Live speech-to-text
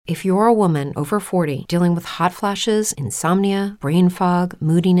If you're a woman over 40 dealing with hot flashes, insomnia, brain fog,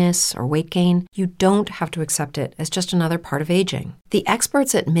 moodiness, or weight gain, you don't have to accept it as just another part of aging. The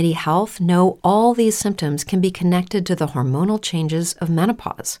experts at MIDI Health know all these symptoms can be connected to the hormonal changes of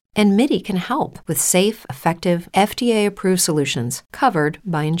menopause. And MIDI can help with safe, effective, FDA-approved solutions covered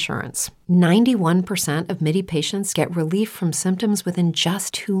by insurance. 91% of MIDI patients get relief from symptoms within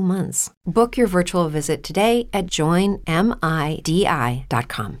just 2 months. Book your virtual visit today at joinmidi.com.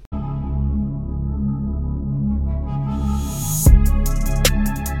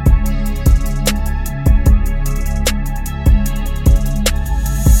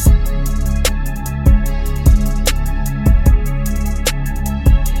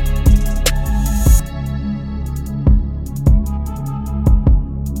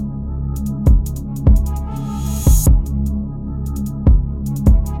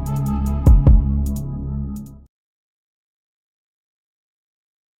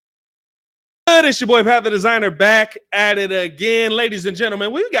 It's your boy Pat the Designer back at it again. Ladies and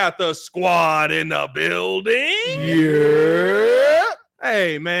gentlemen, we got the squad in the building. Yeah.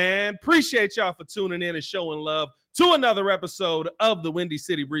 Hey, man. Appreciate y'all for tuning in and showing love to another episode of the Windy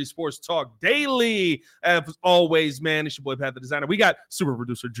City Breeze Sports Talk Daily. As always, man, it's your boy Pat the Designer. We got super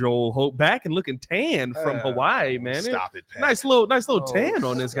producer Joel Hope back and looking tan from Hawaii, man. Stop it, Pat. Nice little tan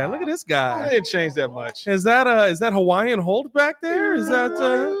on this guy. Look at this guy. I didn't change that much. Is that Hawaiian Holt back there? Is that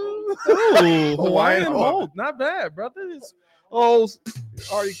Hawaiian Holt? Not bad, brother. Already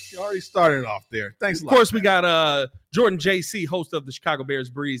started off there. Thanks a lot. Of course, we got Jordan JC, host of the Chicago Bears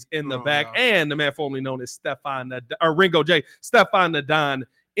Breeze, in the back, and the man formerly known as Ringo J, Stefan Nadon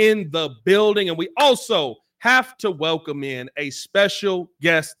in the building. And we also have to welcome in a special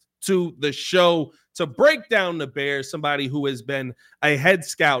guest to the show to break down the Bears, somebody who has been a head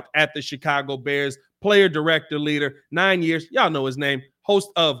scout at the Chicago Bears, player, director, leader, 9 years. Y'all know his name, host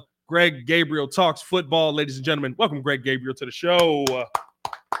of Greg Gabriel Talks Football. Ladies and gentlemen, welcome Greg Gabriel to the show.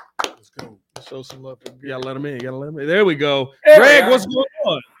 Let's go. Show some love. You gotta let him in. There we go. Hey, Greg, what's going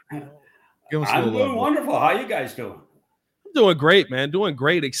on? I'm doing wonderful. How you guys doing? I'm doing great, man. Doing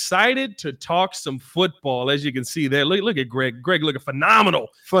great. Excited to talk some football. As you can see there, look at Greg. Greg looking phenomenal.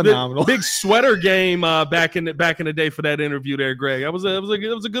 Big sweater game back in the day for that interview there, Greg. That was a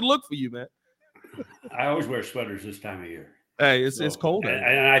good look for you, man. I always wear sweaters this time of year. Hey, it's cold.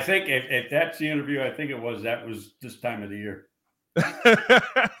 And I think if that's the interview, I think that was this time of the year.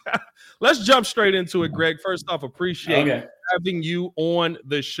 Let's jump straight into it, Greg. First off, appreciate having you on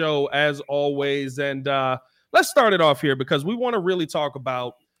the show as always. And let's start it off here because we want to really talk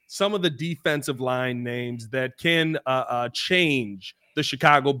about some of the defensive line names that can change the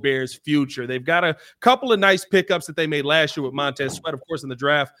Chicago Bears' future. They've got a couple of nice pickups that they made last year with Montez Sweat. Of course, in the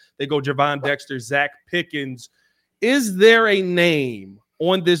draft, they go Javon Dexter, Zach Pickens. Is there a name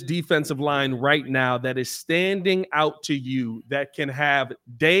on this defensive line right now that is standing out to you that can have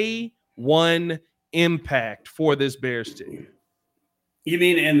day one impact for this Bears team? You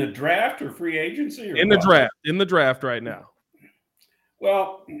mean in the draft or free agency? Or in the draft right now.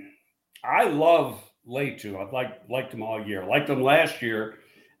 Well, I love Latu. I've liked him all year. Liked him last year.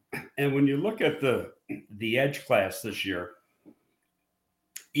 And when you look at the edge class this year,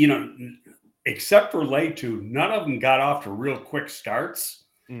 except for Latu, none of them got off to real quick starts.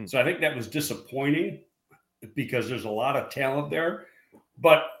 So I think that was disappointing because there's a lot of talent there.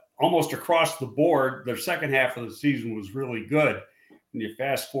 But almost across the board, their second half of the season was really good. And you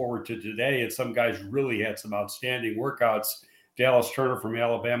fast forward to today, and some guys really had some outstanding workouts. Dallas Turner from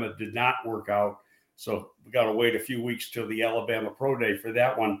Alabama did not work out. So we got to wait a few weeks till the Alabama Pro Day for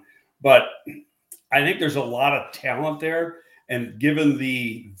that one. But I think there's a lot of talent there. And given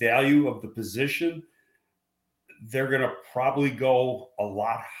the value of the position, they're going to probably go a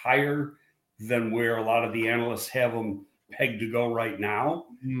lot higher than where a lot of the analysts have them pegged to go right now.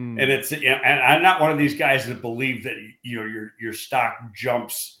 And I'm not one of these guys that believe that your stock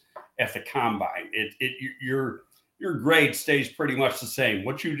jumps at the combine. Your grade stays pretty much the same.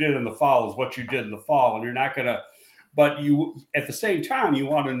 What you did in the fall is what you did in the fall, and you're not going to. But you, at the same time, you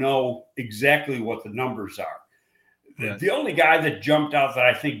want to know exactly what the numbers are. Yes. The only guy that jumped out that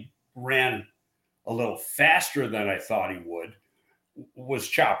I think ran a little faster than I thought he would was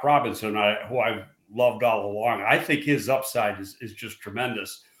Chop Robinson, who I've loved all along. I think his upside is just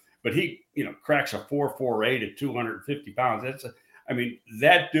tremendous. But he, cracks a 4.48 at 250 pounds.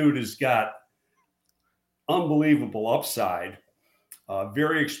 That dude has got unbelievable upside.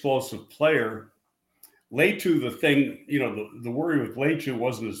 Very explosive player. Latu, the thing, the worry with Latu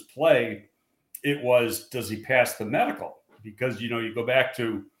wasn't his play. It was, does he pass the medical? Because, you go back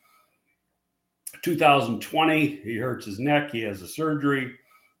to 2020, he hurts his neck. He has a surgery.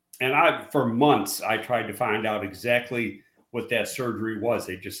 And for months, I tried to find out exactly what that surgery was.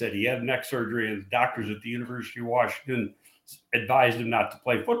 They just said he had neck surgery, and the doctors at the University of Washington advised him not to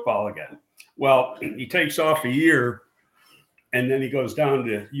play football again. Well, he takes off a year, and then he goes down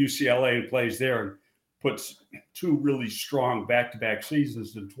to UCLA and plays there and puts 2 really strong back-to-back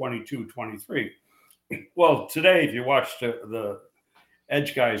seasons in 22, 23. Well, today, if you watch the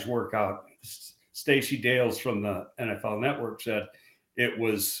Edge guys workout, Stacey Dales from the NFL Network said it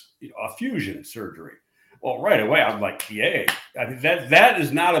was a fusion surgery. Well, right away, I'm like, yay. I mean, that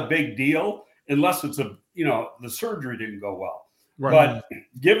is not a big deal unless it's the surgery didn't go well. Right. But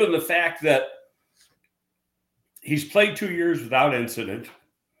given the fact that he's played 2 years without incident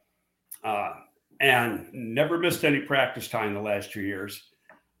and never missed any practice time the last 2 years,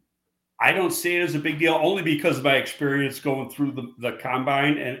 I don't see it as a big deal, only because of my experience going through the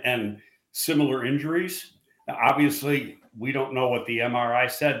combine and similar injuries. Now, obviously, we don't know what the MRI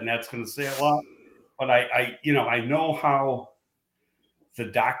said, and that's going to say a lot. But I know how the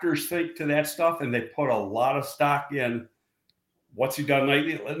doctors think to that stuff, and they put a lot of stock in what's he done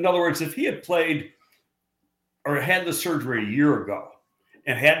lately. In other words, if he had played or had the surgery a year ago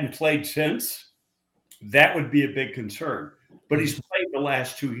and hadn't played since, that would be a big concern. But he's played the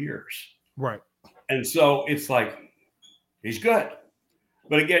last 2 years. Right. And so it's like, he's good.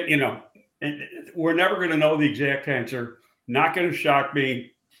 But again, we're never going to know the exact answer. Not going to shock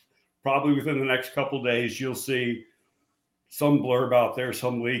me. Probably within the next couple of days, you'll see some blurb out there,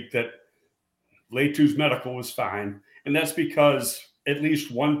 some leak that Leitu's medical was fine. And that's because at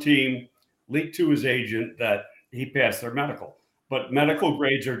least one team leaked to his agent that he passed their medical. But medical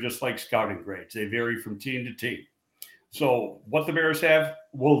grades are just like scouting grades. They vary from team to team. So what the Bears have,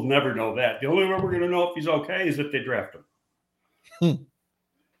 we'll never know that. The only way we're going to know if he's okay is if they draft him.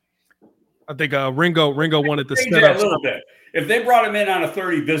 I think Ringo wanted to set up a little bit. If they brought him in on a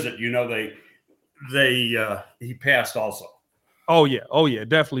 30 visit, he passed also. Oh yeah,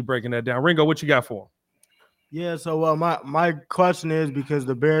 definitely breaking that down. Ringo, what you got for him? Yeah, so my question is, because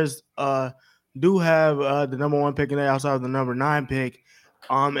the Bears do have the number 1 pick, and they also have the number 9 pick.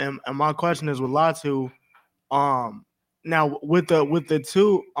 And my question is with Latu, now with the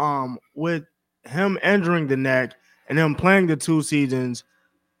two, with him injuring the neck and him playing the 2 seasons,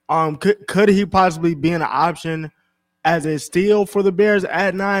 could he possibly be an option as a steal for the Bears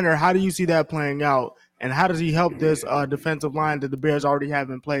at 9, or how do you see that playing out? And how does he help this defensive line that the Bears already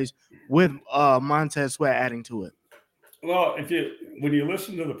have in place with Montez Sweat adding to it? Well, when you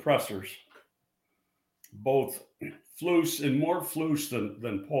listen to the pressers, both Flus and more Flus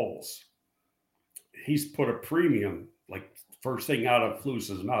than Poles, he's put a premium, like first thing out of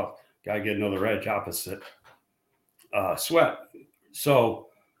Flus's mouth, got to get another edge opposite Sweat. So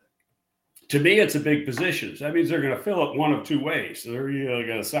to me, it's a big position. So that means they're going to fill it one of 2 ways. They're either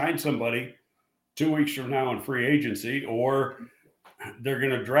going to sign somebody 2 weeks from now in free agency, or they're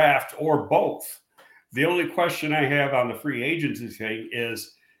going to draft, or both. The only question I have on the free agency thing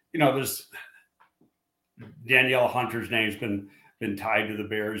is, there's Danielle Hunter's name's been tied to the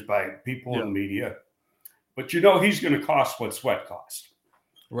Bears by people in the media, but he's going to cost what Sweat cost.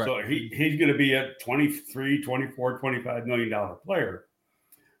 Right. So he's going to be a 23, 24, $25 million player.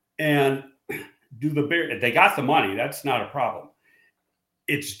 And do the Bears, they got the money, that's not a problem.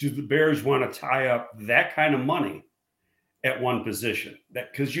 It's, do the Bears want to tie up that kind of money at one position?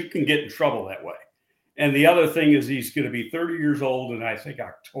 Because you can get in trouble that way. And the other thing is, he's going to be 30 years old, and I think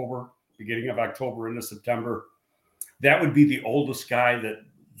beginning of October into September. That would be the oldest guy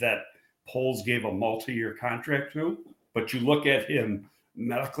that Poles gave a multi-year contract to. But you look at him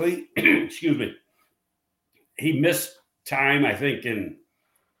medically, excuse me, he missed time, I think, in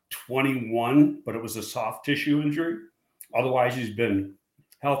 21, but it was a soft tissue injury. Otherwise, he's been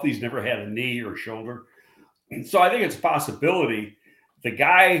healthy. He's never had a knee or shoulder. So I think it's a possibility. The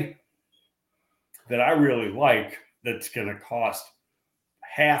guy that I really like that's going to cost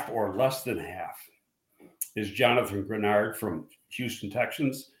half or less than half is Jonathan Grenard from Houston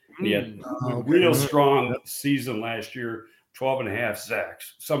Texans. He had a real strong season last year, 12.5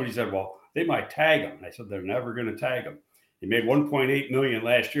 sacks. Somebody said, well, they might tag him. And I said, they're never going to tag him. He made $1.8 million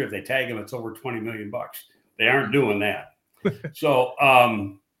last year. If they tag him, it's over $20 million. They aren't doing that. So,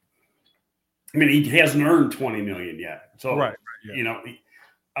 he hasn't earned $20 million yet. So, right,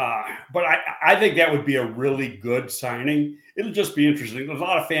 but I think that would be a really good signing. It'll just be interesting. There's a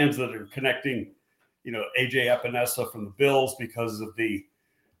lot of fans that are connecting, AJ Epinesa from the Bills because of the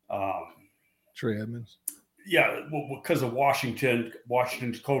Trey Edmonds. Yeah, because of Washington's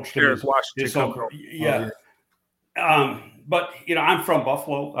coached him. But I'm from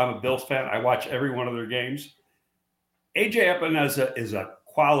Buffalo. I'm a Bills fan. I watch every one of their games. AJ Epinesa is a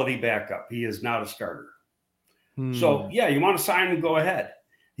quality backup. He is not a starter. So, yeah, you want to sign him, go ahead.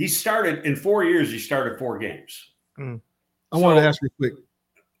 He started in 4 years. He started 4 games. I wanted to ask you quick.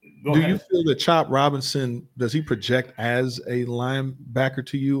 Do you feel that Chop Robinson, does he project as a linebacker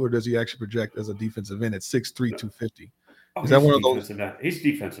to you, or does he actually project as a defensive end at 6'3", 250? Is that one of those? He's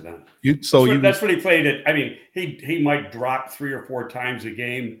defensive end. That's what he played at. I mean, he might drop 3 or 4 times a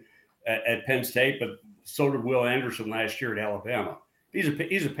game at Penn State, but so did Will Anderson last year at Alabama. He's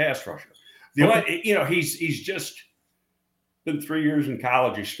a pass rusher. He's just been 3 years in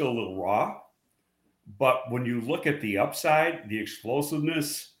college. He's still a little raw, but when you look at the upside, the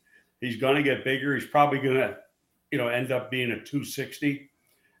explosiveness, he's going to get bigger. He's probably going to, end up being a 260,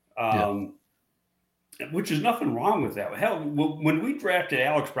 which is nothing wrong with that. Hell, when we drafted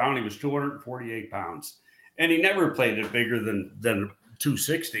Alex Brown, he was 248 pounds, and he never played it bigger than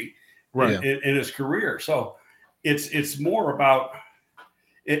 260 in his career. So it's more about,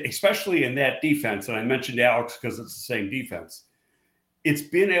 especially in that defense, and I mentioned Alex because it's the same defense, it's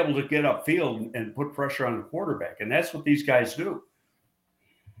being able to get upfield and put pressure on the quarterback, and that's what these guys do.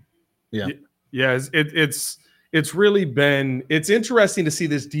 Yeah. It's really been, it's interesting to see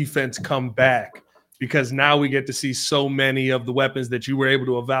this defense come back, because now we get to see so many of the weapons that you were able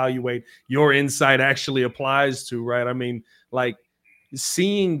to evaluate your insight actually applies to, right? I mean, like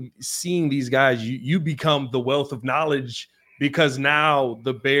seeing these guys, you become the wealth of knowledge, because now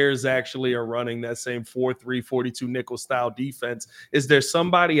the Bears actually are running that same 4-3, 42 nickel style defense. Is there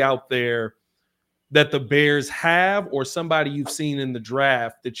somebody out there that the Bears have, or somebody you've seen in the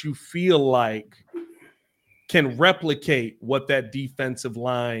draft that you feel like can replicate what that defensive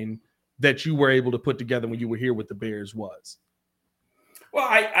line that you were able to put together when you were here with the Bears was? Well,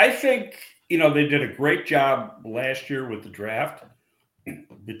 I think, they did a great job last year with the draft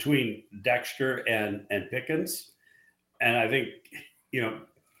between Dexter and Pickens. And I think,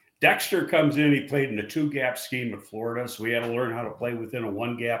 Dexter comes in, he played in a 2-gap scheme at Florida. So we had to learn how to play within a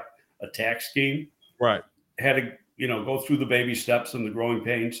 1-gap attack scheme. Right. Had to, go through the baby steps and the growing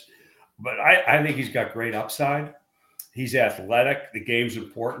pains. But I think he's got great upside. He's athletic. The game's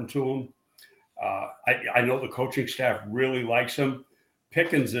important to him. I know the coaching staff really likes him.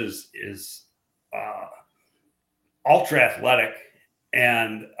 Pickens is ultra athletic.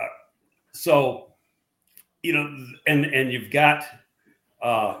 And so, and you've got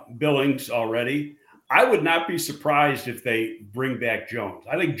Billings already. I would not be surprised if they bring back Jones.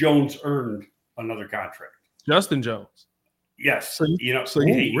 I think Jones earned another contract. Justin Jones. Yes.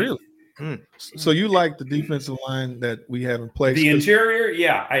 Really? So you like the defensive line that we have in place? The interior,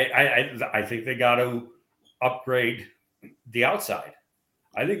 yeah. I think they got to upgrade the outside.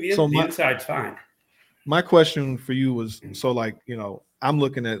 I think the inside's fine. My question for you was, I'm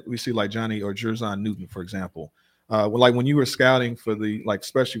looking at, we see like Johnny or Jerzon Newton, for example. Like when you were scouting for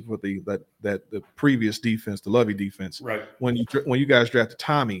especially for the previous defense, the Lovey defense, right? When you guys drafted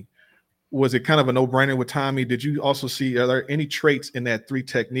Tommy, was it kind of a no-brainer with Tommy? Did you also see, are there any traits in that 3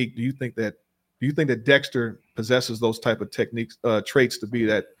 technique? Do you think that Dexter possesses those type of techniques, traits to be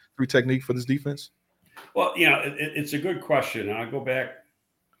that 3 technique for this defense? Well, it's a good question. And I'll go back.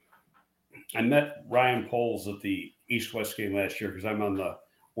 I met Ryan Poles at the East-West game last year because I'm on the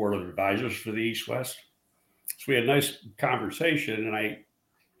board of advisors for the East-West. So we had a nice conversation, and I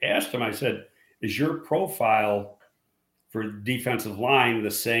asked him, I said, is your profile for defensive line the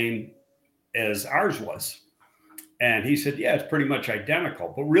same as ours was? And he said, yeah, it's pretty much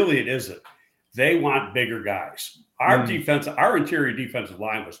identical, but really it isn't. They want bigger guys. Our interior defensive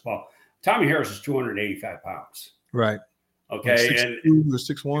line was small. Tommy Harris is 285 pounds. Right. Okay. 6'2" or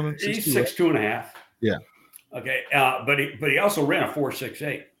 6'1"? He's 6'2" and a half. Yeah. Okay. But he also ran a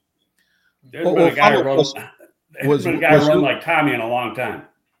 4.68. There's been a guy run like Tommy in a long time.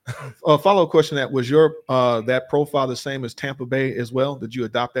 A follow-up question: that was your that profile the same as Tampa Bay as well? Did you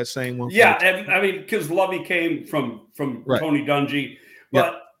adopt that same one? Yeah, I mean, because Lovey came from right. Tony Dungy,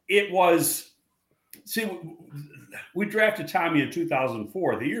 but it was. See, we drafted Tommy in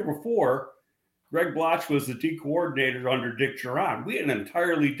 2004. The year before, Greg Bloch was the D coordinator under Dick Geron. We had an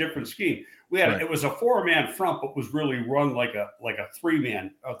entirely different scheme. We had it was a 4-man front, but was really run like a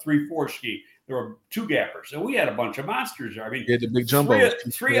 3-man, a 3-4 scheme. There were 2 gappers, and we had a bunch of monsters there. I mean, the big jumbo.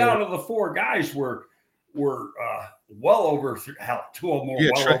 Three out of the 4 guys were well over. 2 of them were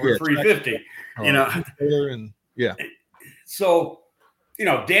well over 350. So,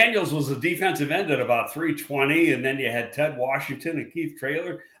 Daniels was a defensive end at about 320, and then you had Ted Washington and Keith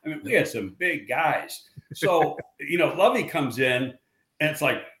Traylor. I mean, we had some big guys. So, Lovey comes in, and it's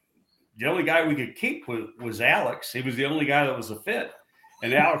like the only guy we could keep was Alex. He was the only guy that was a fit.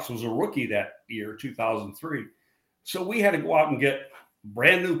 And Alex was a rookie that year, 2003. So we had to go out and get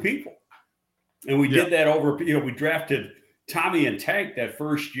brand new people. And we did that over, we drafted Tommy and Tank that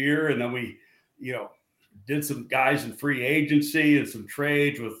first year. And then we, did some guys in free agency and some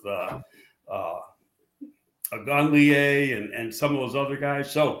trades with Agunlier and some of those other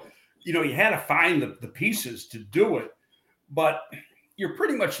guys. So, you had to find the pieces to do it. But you're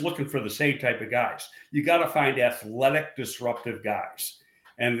pretty much looking for the same type of guys. You got to find athletic, disruptive guys.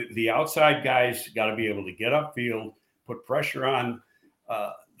 And the outside guys got to be able to get upfield, put pressure on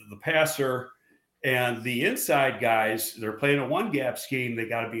the passer. And the inside guys, they're playing a one-gap scheme. They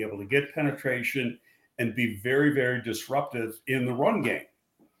got to be able to get penetration and be very, very disruptive in the run game.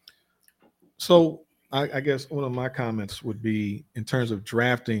 So I guess one of my comments would be in terms of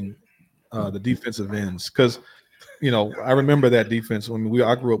drafting the defensive ends, because I remember that defense when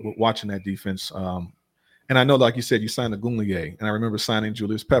I grew up watching that defense. And I know, like you said, you signed Agunlier, and I remember signing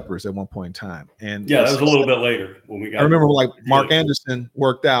Julius Peppers at one point in time. And that was a little bit later when we got. I remember Mark Anderson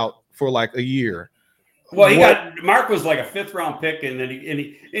worked out for like a year. Well, Mark was like a 5th round pick, and then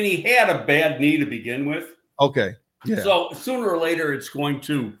he had a bad knee to begin with. Okay, yeah. So sooner or later, it's going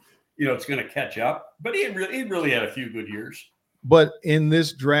to catch up. But he really had a few good years. But in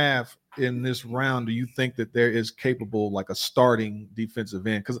this draft, in this round, do you think that there is capable like a starting defensive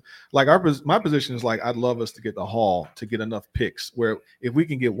end? Because like my position is like I'd love us to get the haul to get enough picks where if we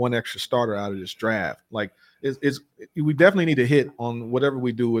can get one extra starter out of this draft, like we definitely need to hit on whatever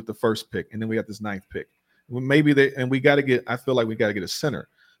we do with the first pick, and then we got this 9th pick. We got to get. I feel like we got to get a center.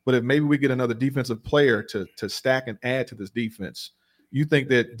 But if maybe we get another defensive player to stack and add to this defense, you think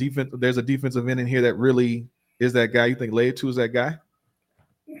that there's a defensive end in here that really is that guy? You think Leatu is that guy?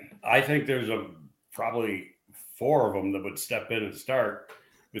 I think there's probably 4 of them that would step in and start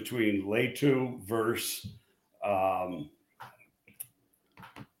between Leatu versus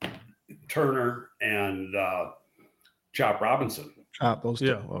Turner and Chop Robinson. Chop those two.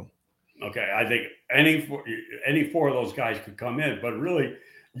 Yeah. Well, okay, I think any 4 of those guys could come in, but really,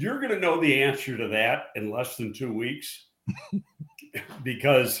 you're going to know the answer to that in less than 2 weeks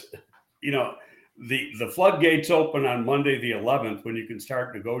because the floodgates open on Monday the 11th when you can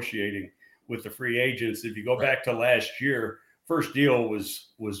start negotiating with the free agents. If you go back to last year, first deal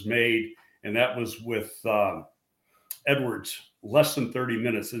was made, and that was with Edwards less than 30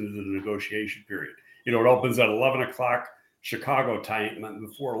 minutes into the negotiation period. It opens at 11 o'clock Chicago time, and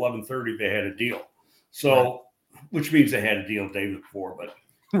before 11:30 they had a deal. So, which means they had a deal the day before, but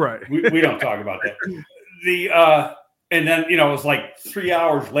we don't talk about that. And then it was like 3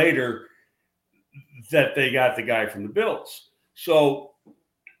 hours later that they got the guy from the Bills. So,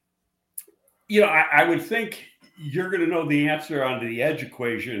 I would think you're going to know the answer on the edge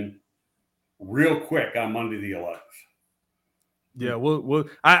equation real quick on Monday the 11th. Yeah,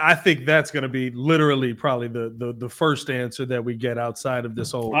 I think that's going to be literally probably the first answer that we get outside of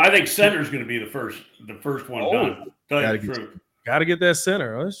this whole. I think center's going to be the first one done. Tell you the truth. Got to get that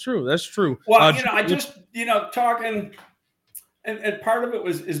center. Oh, that's true. That's true. Well, I just talking, and part of it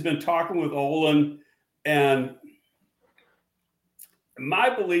has been talking with Olin, and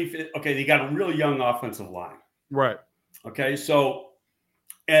my belief is they got a real young offensive line, right? Okay, so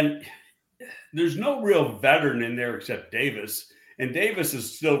and there's no real veteran in there except Davis. And Davis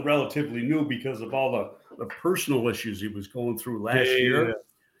is still relatively new because of all the personal issues he was going through last year. Yeah.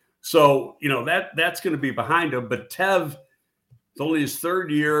 So, that's going to be behind him. But Tev, it's only his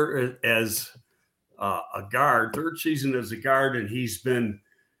 3rd year as a guard, 3rd season as a guard. And he's been,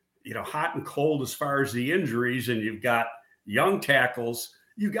 hot and cold as far as the injuries. And you've got young tackles.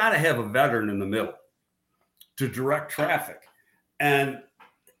 You got to have a veteran in the middle to direct traffic. And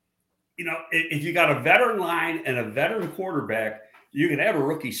if you if a veteran line and a veteran quarterback, you can have a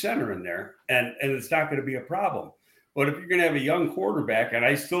rookie center in there, and it's not going to be a problem. But if you're going to have a young quarterback, and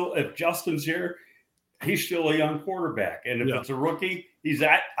if Justin's here, he's still a young quarterback. And if it's a rookie, he's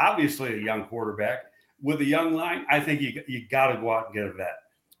obviously a young quarterback. With a young line, I think you got to go out and get a vet.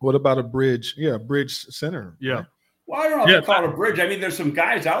 What about a bridge? Yeah, bridge center. Yeah. Right? Well, I don't know if they call it a bridge. I mean, there's some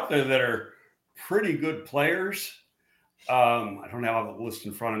guys out there that are pretty good players. I don't have the list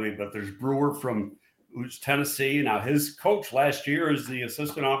in front of me, but there's Brewer who's Tennessee. Now, his coach last year is the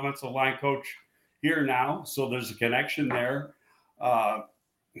assistant offensive line coach here now. So there's a connection there.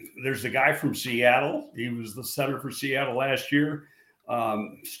 There's the guy from Seattle. He was the center for Seattle last year.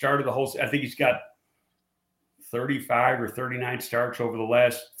 Started the whole – I think he's got 35 or 39 starts over the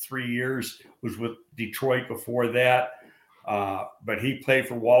last 3 years. Was with Detroit before that. But he played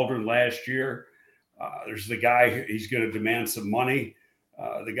for Waldron last year. There's the guy, he's going to demand some money,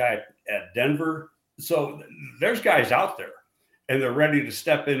 the guy at Denver. So there's guys out there, and they're ready to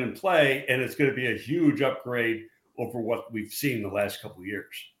step in and play, and it's going to be a huge upgrade over what we've seen the last couple of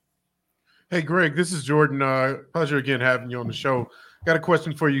years. Hey, Greg, this is Jordan. Pleasure again having you on the show. Got a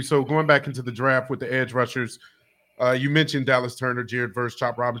question for you. So going back into the draft with the edge rushers, you mentioned Dallas Turner, Jared Verse,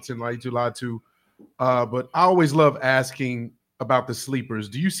 Chop Robinson, Laitu Latu. But I always love asking about the sleepers.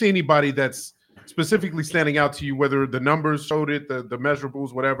 Do you see anybody that's specifically standing out to you, whether the numbers showed it, the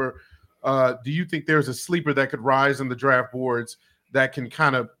measurables, whatever? Do you think there's a sleeper that could rise in the draft boards that can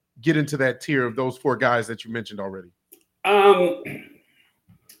kind of get into that tier of those 4 guys that you mentioned already?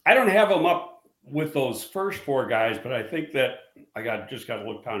 I don't have them up with those first 4 guys, but I think that I just got to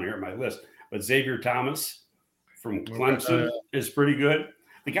look down here at my list. But Xavier Thomas from Clemson is pretty good.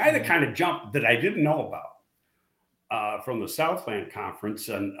 The guy that kind of jumped that I didn't know about from the Southland Conference,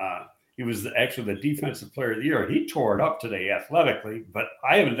 and he was actually the defensive player of the year. He tore it up today athletically, but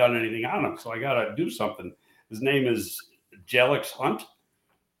I haven't done anything on him, so I got to do something. His name is Jalix Hunt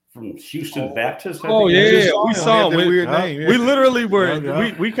from Houston Baptist. Oh yeah, we saw him. Weird name. We literally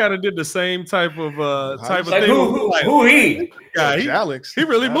were. We kind of did the same type of like, thing. Who he? Yeah, Alex. He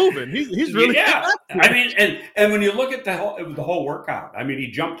really moving. He's really. Yeah. I mean, and when you look at the whole workout, I mean, he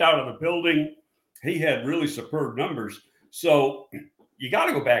jumped out of the building. He had really superb numbers. So you got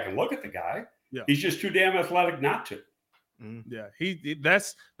to go back and look at the guy. Yeah. He's just too damn athletic not to. Yeah,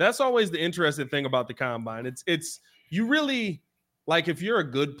 that's always the interesting thing about the combine. It's you really. Like, if you're a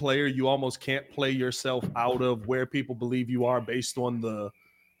good player, you almost can't play yourself out of where people believe you are based on the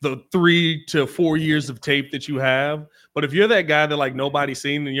 3 to 4 years of tape that you have. But if you're that guy that, like, nobody's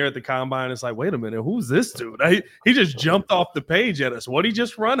seen and you're at the combine, it's like, wait a minute, who's this dude? He just jumped off the page at us. What did he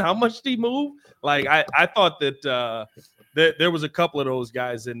just run? How much did he move? Like, I thought that there was a couple of those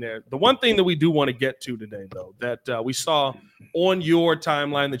guys in there. The one thing that we do want to get to today, though, that we saw on your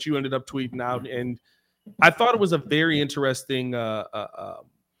timeline that you ended up tweeting out, and I thought it was a very interesting,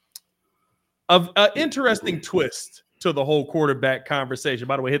 interesting twist to the whole quarterback conversation.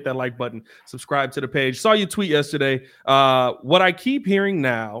 By the way, hit that like button, subscribe to the page. Saw you tweet yesterday. What I keep hearing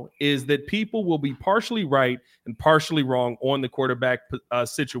now is that people will be partially right and partially wrong on the quarterback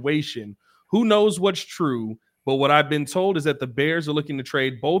situation. Who knows what's true? But what I've been told is that the Bears are looking to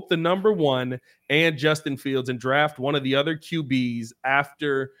trade both the number 1 and Justin Fields and draft one of the other QBs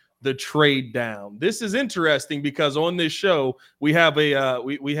after the trade down. This is interesting because on this show we have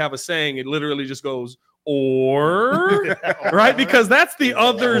a saying. It literally just goes or right, because that's the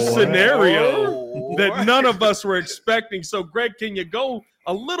other scenario that none of us were expecting. So, Greg, can you go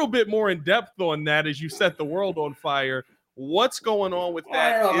a little bit more in depth on that as you set the world on fire? What's going on with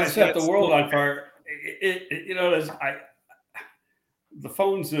that? I don't know if I set the world on fire. The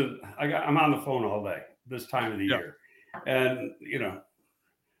phones. I'm on the phone all day this time of the year, and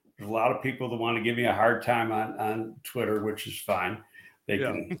there's a lot of people that want to give me a hard time on Twitter, which is fine. They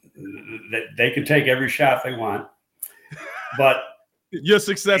can take every shot they want. But your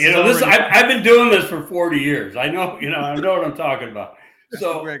success is listen, I've been doing this for 40 years. I know what I'm talking about.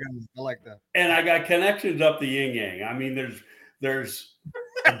 So I like that. And I got connections up the yin yang. I mean, there's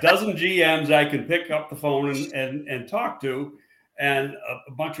a dozen GMs I can pick up the phone and talk to, and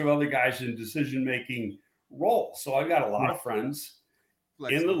a bunch of other guys in decision-making roles. So I've got a lot of friends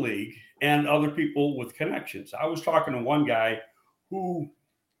in the league and other people with connections. I was talking to one guy who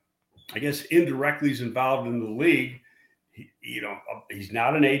I guess indirectly is involved in the league. He's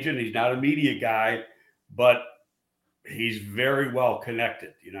not an agent. He's not a media guy, but he's very well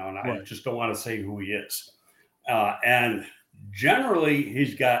connected, and I just don't want to say who he is. And generally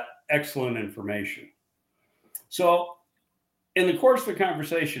he's got excellent information. So in the course of the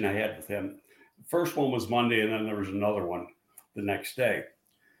conversation I had with him, the first one was Monday, and then there was another one the next day.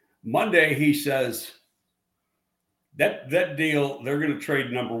 Monday, he says that deal, they're going to trade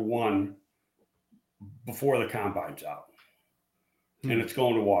number 1 before the combine's out. And it's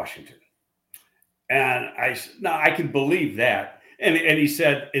going to Washington. And I said, no, I can believe that. And he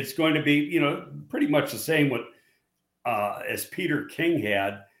said it's going to be, pretty much the same as Peter King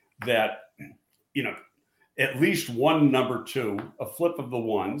had, that, at least one number 2, a flip of the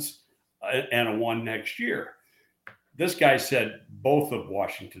ones, and a 1 next year. This guy said both of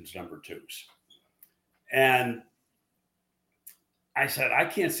Washington's number 2s. And I said, I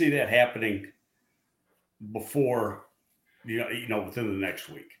can't see that happening before, within the next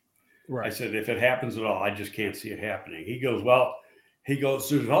week. Right. I said, if it happens at all, I just can't see it happening. He goes,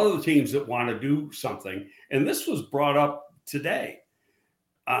 there's other teams that want to do something. And this was brought up today,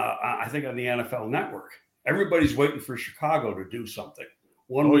 I think on the NFL Network. Everybody's waiting for Chicago to do something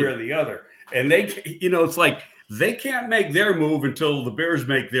one way or the other. And they, it's like they can't make their move until the Bears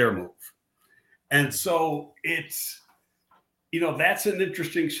make their move. And so it's, that's an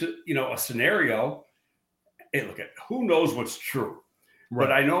interesting, a scenario. hey, look, who knows what's true? Right.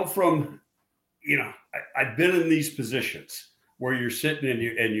 But I know from, I've been in these positions where you're sitting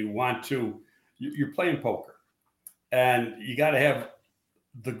and you want to, you're playing poker, and you got to have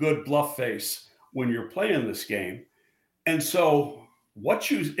the good bluff face when you're playing this game. And so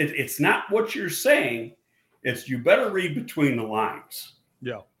it's not what you're saying. It's you better read between the lines.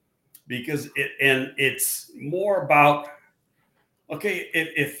 Yeah. Because it's more about, okay,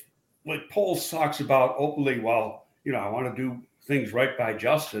 if like Poles talks about openly, well, I want to do things right by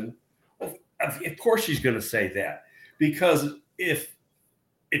Justin. Well, of course he's going to say that, because if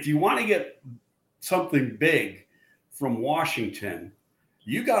you want to get something big from Washington,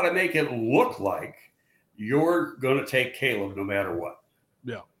 you got to make it look like you're going to take Caleb no matter what.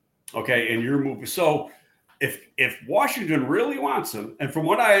 Yeah. Okay. And you're moving. So if Washington really wants him, and from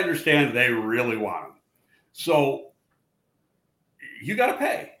what I understand, they really want him, so you got to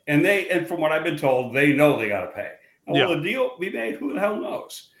pay. And from what I've been told, they know they got to pay. Will the deal be made? Who the hell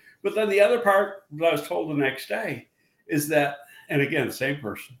knows? But then the other part that I was told the next day is that, and again, same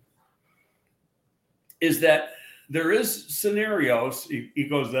person, is that there is scenarios, he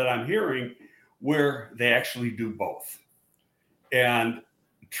goes, that I'm hearing where they actually do both and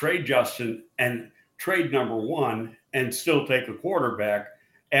trade Justin and trade number one and still take a quarterback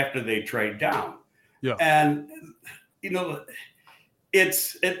after they trade down. Yeah. And,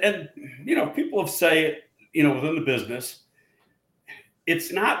 people have said, within the business,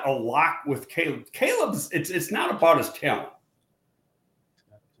 it's not a lock with Caleb. It's not about his talent.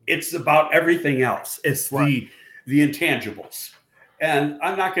 It's about everything else. It's the intangibles. And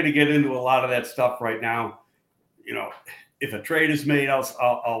I'm not going to get into a lot of that stuff right now. If a trade is made,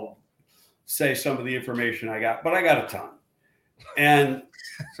 I'll say some of the information I got, but I got a ton. And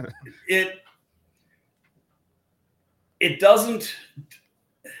it doesn't,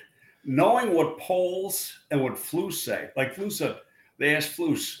 knowing what Poles and what Flus say, like Flus said, they asked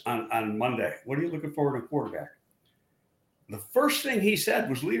Flus on Monday, what are you looking for in a quarterback? The first thing he said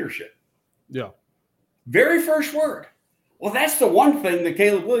was leadership. Yeah. Very first word. Well, that's the one thing that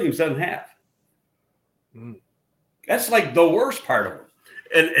Caleb Williams doesn't have. That's like the worst part of him.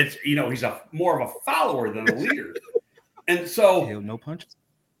 And it's, he's more of a follower than a leader. And so, no punches.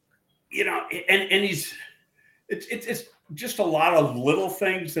 And it's just a lot of little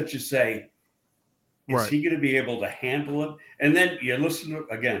things that you say, is he going to be able to handle it? And then you listen to,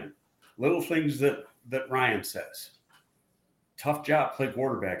 again, little things that Ryan says. Tough job play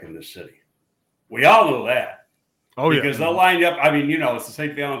quarterback in this city. We all know that. Oh, because they'll line you up. I mean, it's the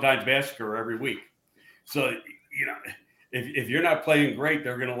St. Valentine's Massacre every week. So, if you're not playing great,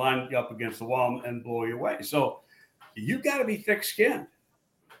 they're going to line you up against the wall and blow you away. So you've got to be thick-skinned.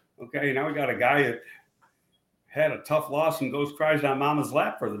 Okay, now we got a guy that had a tough loss and cries on mama's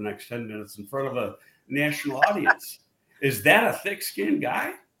lap for the next 10 minutes in front of a national audience. Is that a thick-skinned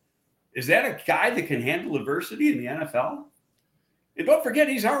guy? Is that a guy that can handle adversity in the NFL? And don't forget,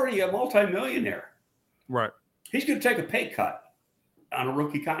 he's already a multimillionaire. Right. He's going to take a pay cut on a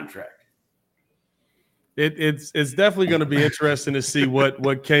rookie contract. It's definitely going to be interesting to see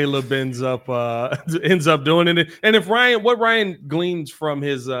what Caleb ends up doing in it, and if Ryan gleans from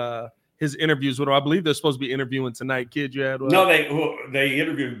his interviews. I believe they're supposed to be interviewing tonight. Kid, you had no, they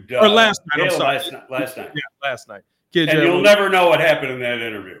interviewed or last night. Caleb last night. Yeah, last night. Kid, and you'll never know what happened in that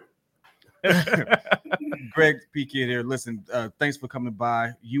interview. Greg P. Kid here. Listen, thanks for coming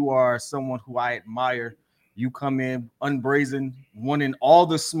by. You are someone who I admire. You come in unbrazen, wanting all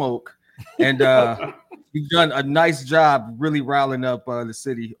the smoke, and you've done a nice job really riling up the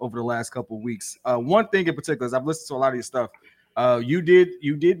city over the last couple of weeks. One thing in particular is I've listened to a lot of your stuff. You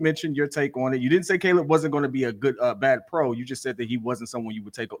did mention your take on it. You didn't say Caleb wasn't going to be a good bad pro. You just said that he wasn't someone you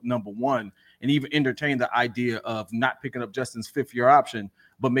would take number one, and even entertain the idea of not picking up Justin's fifth-year option,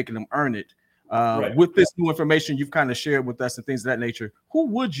 but making him earn it. With this new information you've kind of shared with us and things of that nature, who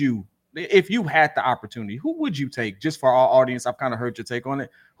would you, if you had the opportunity, who would you take? Just for our audience, I've kind of heard your take on it.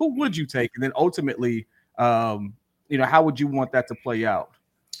 Who would you take? And then ultimately, how would you want that to play out?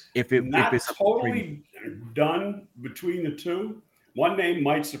 If it's totally done between the two, one name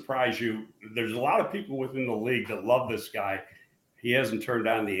might surprise you. There's a lot of people within the league that love this guy. He hasn't turned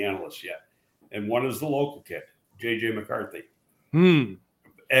on the analysts yet. And one is the local kid, JJ McCarthy.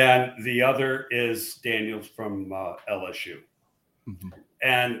 And the other is Daniels from LSU. Mm-hmm.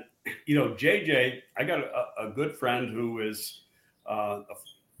 And, JJ, I got a good friend who is a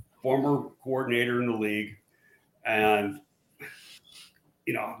former coordinator in the league and,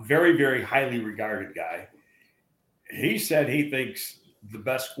 very, very highly regarded guy. He said he thinks the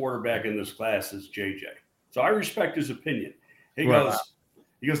best quarterback in this class is JJ. So I respect his opinion. He goes,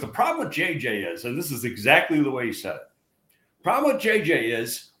 He goes, the problem with JJ is, and this is exactly the way he said it. Problem with JJ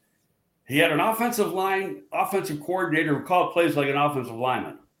is he had an offensive coordinator who called plays like an offensive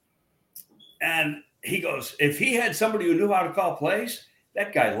lineman. And he goes, if he had somebody who knew how to call plays,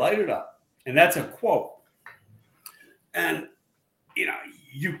 that guy lighted up. And that's a quote. And,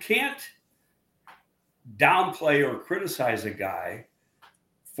 you can't downplay or criticize a guy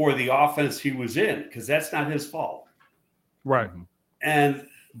for the offense he was in, because that's not his fault. Right.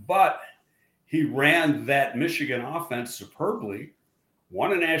 But he ran that Michigan offense superbly,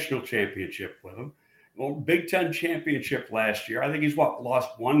 won a national championship with him, Big Ten championship last year. I think he's lost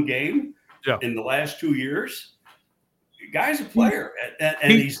one game in the last 2 years. The guy's a player. And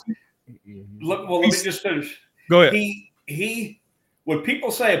let me just finish. Go ahead. What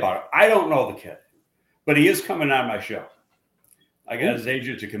people say about him, I don't know the kid, but he is coming on my show. I got his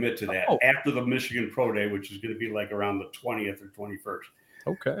agent to commit to that after the Michigan Pro Day, which is going to be like around the 20th or 21st.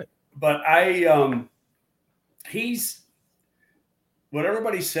 Okay. But what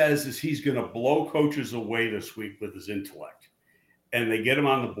everybody says is he's going to blow coaches away this week with his intellect. And they get him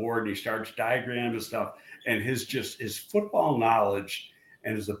on the board and he starts diagramming and stuff. And his football knowledge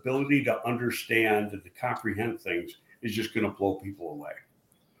and his ability to understand and to comprehend things is just going to blow people away.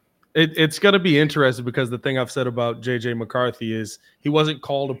 It's going to be interesting because the thing I've said about J.J. McCarthy is he wasn't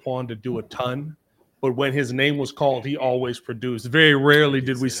called upon to do a ton, but when his name was called, he always produced. Very rarely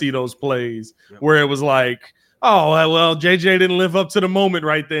did we see those plays where it was like, oh, well, J.J. didn't live up to the moment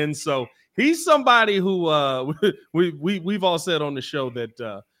right then. So he's somebody who we've all said on the show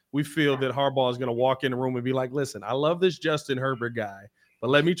that we feel that Harbaugh is going to walk in the room and be like, listen, I love this Justin Herbert guy, but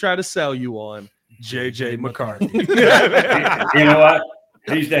let me try to sell you on J.J. McCarthy. You know what?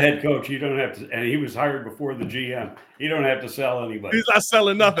 He's the head coach. You don't have to, and he was hired before the GM. You don't have to sell anybody. He's not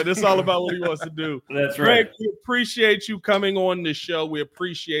selling nothing. It's all about what he wants to do. That's right. Greg, we appreciate you coming on the show. We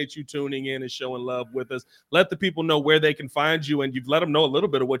appreciate you tuning in and showing love with us. Let the people know where they can find you, and you've let them know a little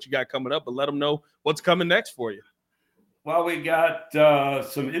bit of what you got coming up, but let them know what's coming next for you. Well, we got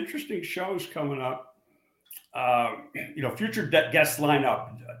some interesting shows coming up. Future guest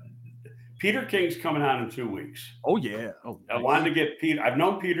lineup. Peter King's coming on in 2 weeks. Oh, yeah. Oh, nice. I wanted to get Peter. I've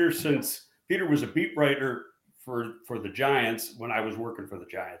known Peter since Peter was a beat writer for the Giants when I was working for the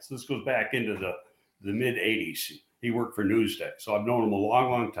Giants. This goes back into the mid-'80s. He worked for Newsday. So I've known him a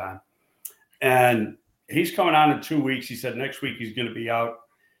long, long time. And he's coming on in 2 weeks. He said next week he's going to be out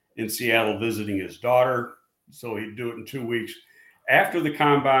in Seattle visiting his daughter. So he'd do it in 2 weeks. After the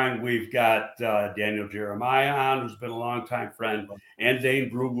combine, we've got Daniel Jeremiah on, who's been a longtime friend, and Dane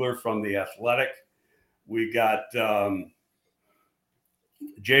Brugler from The Athletic. We got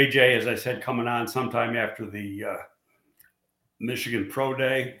JJ, as I said, coming on sometime after the Michigan Pro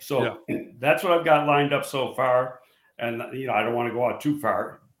Day. So that's what I've got lined up so far. And, I don't want to go out too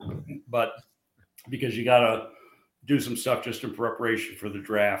far, but because you got to do some stuff just in preparation for the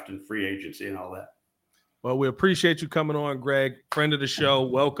draft and free agency and all that. Well, we appreciate you coming on, Greg. Friend of the show.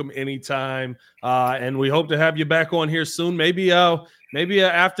 Welcome anytime. And we hope to have you back on here soon. Maybe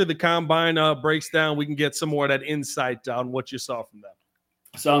after the combine breaks down, we can get some more of that insight on what you saw from them.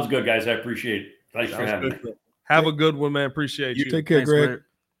 Sounds good, guys. I appreciate it. Thanks for having me. Have a good one, man. Appreciate you. Take care, Thanks, Greg.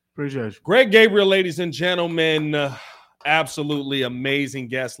 Appreciate you. Greg Gabriel, ladies and gentlemen. Absolutely amazing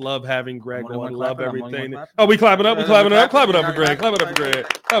guest. Love having Greg on. Love everything. Oh, we clap it up. We clap it up. Clap it up for Greg. Clap it up for Greg.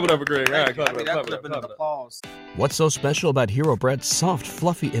 Clap it up for Greg. All right, clap it up. Clap it up. What's so special about Hero Bread's soft,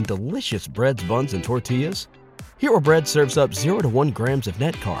 fluffy, and delicious breads, buns, and tortillas? Hero Bread serves up 0 to 1 grams of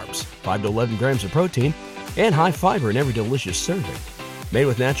net carbs, 5 to 11 grams of protein, and high fiber in every delicious serving. Made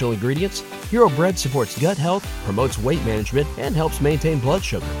with natural ingredients, Hero Bread supports gut health, promotes weight management, and helps maintain blood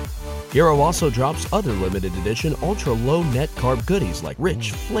sugar. Hero also drops other limited edition ultra-low net carb goodies like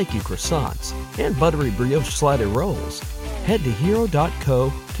rich, flaky croissants and buttery brioche slider rolls. Head to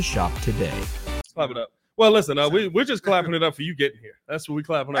hero.co to shop today. Clap it up. Well, listen, we're just clapping it up for you getting here. That's what we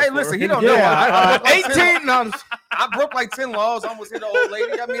clapping up for. Hey, listen, he don't know. I 18. I broke like 10 laws. Almost hit an old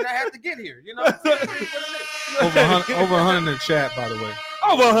lady. I mean, I had to get here. Over 100 in the chat, by the way.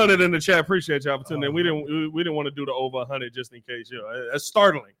 Over 100 in the chat. Appreciate y'all for tuning in. We didn't want to do the over 100 just in case. That's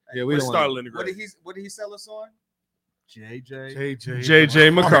startling. Yeah, we startling. What did he sell us on?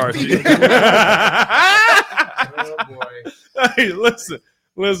 JJ McCarthy. Oh boy. Hey, listen.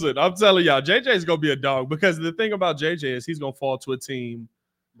 I'm telling y'all, JJ's gonna be a dog because the thing about JJ is he's gonna fall to a team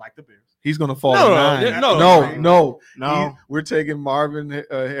like the Bears. He's gonna fall to 9. No. We're taking Marvin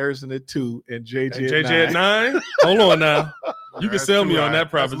Harrison at 2 and JJ at 9. Hold on now. You can sell me on that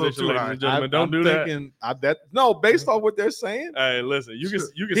proposition, ladies and gentlemen. Don't do that. Based on what they're saying. Hey, listen, you can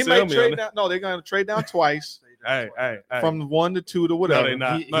he sell might me trade on down. No, they're gonna trade down twice. from 1 to 2 to whatever.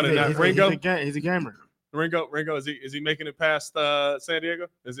 No, they're not. Ringo, he's a gamer. Ringo, is he making it past San Diego?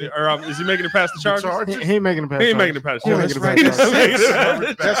 Is he making it past the Chargers? He ain't making it past. He ain't making it past. That's right.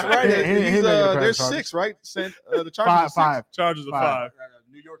 That's right. There's 6, right? The Chargers 5. Chargers are 5.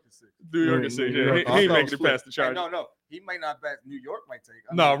 New York is 6. New York is 6. Yeah, he ain't making it past the Chargers. No. He might not bet. New York might take.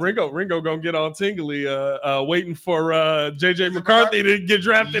 No, Ringo gonna get on tingly, waiting for JJ McCarthy to get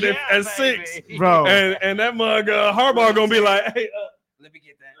drafted at 6, bro. And that mug Harbaugh gonna be like, hey, let me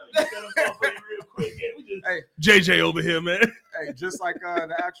get that. real quick. Hey, JJ over here, man. Hey, just like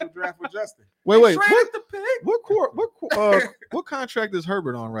the actual draft with Justin. Wait. What contract is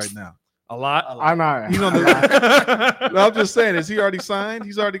Herbert on right now? A lot. I'm not. You know, I'm just saying, is he already signed?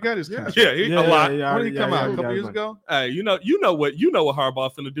 He's already got his contract. Yeah, a lot. When did he come out? A couple years ago? Hey, you know what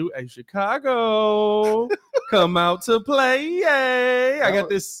Harbaugh finna do? Hey, Chicago, come out to play. Yay. I got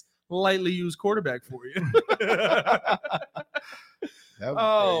this lightly used quarterback for you.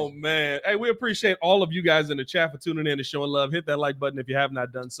 Oh, man. Hey, we appreciate all of you guys in the chat for tuning in and showing love. Hit that like button if you have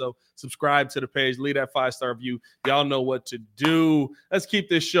not done so. Subscribe to the page. Leave that 5-star review. Y'all know what to do. Let's keep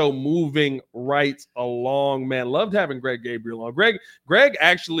this show moving right along, man. Loved having Greg Gabriel on. Greg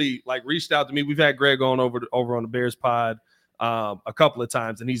actually reached out to me. We've had Greg on over on the Bears pod a couple of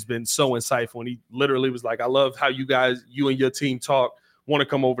times, and he's been so insightful. And he literally was like, I love how you and your team talk. Want to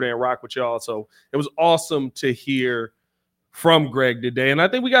come over there and rock with y'all. So it was awesome to hear from Greg today. And I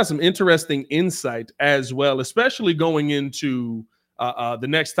think we got some interesting insight as well, especially going into the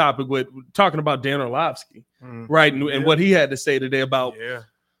next topic with talking about Dan Orlovsky, right? And what he had to say today about the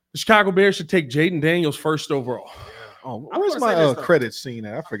Chicago Bears should take Jaden Daniels first overall. Oh, where's my credit scene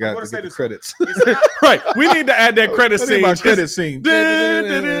at? I forgot to get the credits. Right. We need to add that credit scene. My credit scene.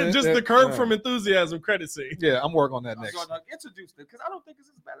 Just the Curb from Enthusiasm credit scene. Yeah, I'm working on that next. Introduce it because I don't think it's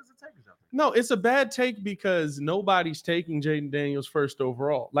as bad as it takes. No, it's a bad take because nobody's taking Jaden Daniels first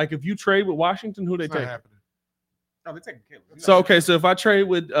overall. Like if you trade with Washington, who they take? No, they're taking Caleb. So if I trade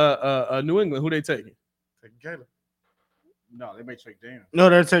with New England, who they taking? Taking Caleb. No, they may take Daniels. No,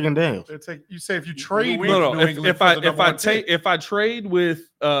 they're taking Daniels. You say if you trade with New England if I trade with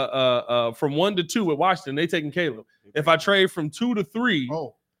from 1 to 2 with Washington, they taking Caleb. If I trade from 2 to 3,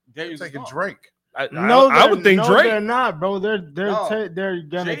 they're taking Drake. I would think Drake. They're not, bro. They're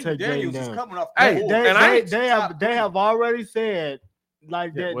gonna take Daniels. Jaden. Coming off. They have already said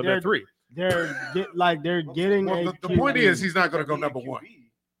they're 3. They're getting the point is he's not going to go number 1.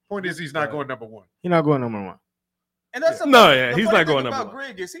 Point is he's not going number 1. He's not going number 1. And that's he's not going number 1.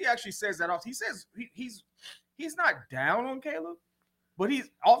 Greg is he actually says that off. He says he's not down on Caleb, but he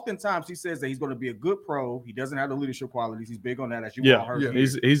says that he's going to be a good pro. He doesn't have the leadership qualities. He's big on that, as you all heard.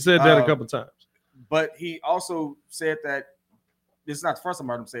 He said that a couple times. But he also said that this is not the first time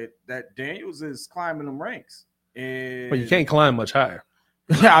I heard him say it, that Daniels is climbing them ranks. But you can't climb much higher.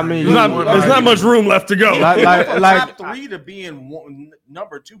 Yeah, I mean, there's not much room left to go. Like top 3 to being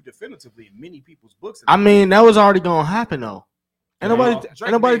number 2 definitively in many people's books. I mean, that was already gonna happen though. Ain't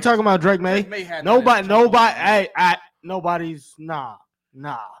nobody talking about Drake May. Nobody's nah.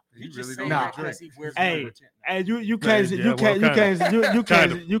 You just really nah. You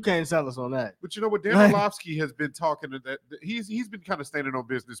can't sell us on that. But you know what, Dan Orlovsky has been talking to that. He's been kind of standing on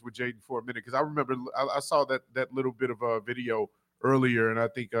business with Jaden for a minute because I remember I saw that little bit of a video earlier, and I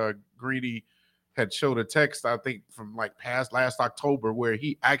think Greeny had showed a text, I think from past last October, where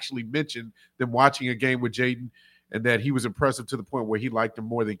he actually mentioned them watching a game with Jaden and that he was impressive to the point where he liked him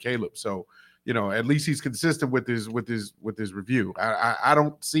more than Caleb. So, at least he's consistent with his review. I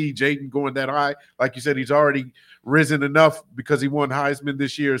don't see Jaden going that high. Like you said, he's already risen enough because he won Heisman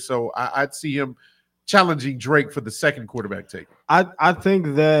this year. So I'd see him challenging Drake for the second quarterback take. I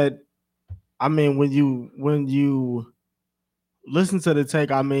think that, I mean, when you listen to the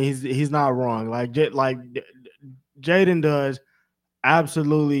take, I mean, he's not wrong. Jaden does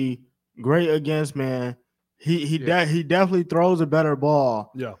absolutely great against man. He definitely throws a better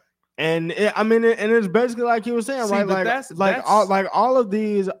ball. Yeah. And it's basically like he was saying, right? All of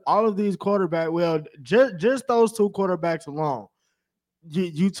these quarterbacks. Well, just those 2 quarterbacks alone.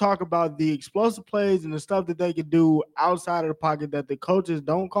 You talk about the explosive plays and the stuff that they could do outside of the pocket that the coaches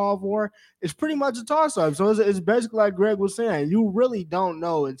don't call for. It's pretty much a toss-up. So it's basically like Greg was saying. You really don't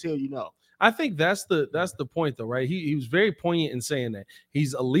know until you know. I think that's the point, though, right? He was very poignant in saying that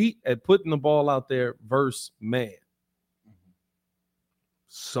he's elite at putting the ball out there versus man.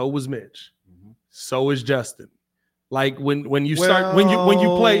 So was Mitch. So is Justin. Like when you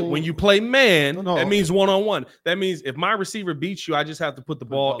play man, that means 1-on-1. That means if my receiver beats you, I just have to put the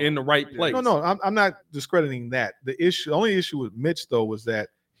ball in the right place. No, I'm not discrediting that. The only issue with Mitch though was that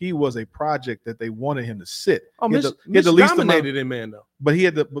he was a project that they wanted him to sit. Oh, Mitch dominated him, man, though. But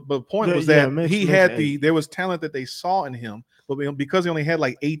the point was that there was talent that they saw in him, but because he only had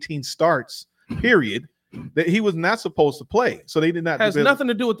like 18 starts, period, that he was not supposed to play. So they did not. Has nothing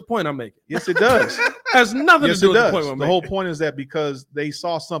to do with the point I'm making. Yes, it does. Has nothing to do with the point I'm making. The whole point is that because they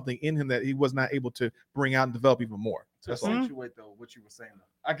saw something in him that he was not able to bring out and develop even more. To accentuate though what you were saying.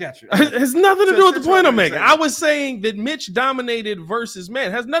 I got you. It has nothing to do with the point I'm making. I was saying that Mitch dominated versus man.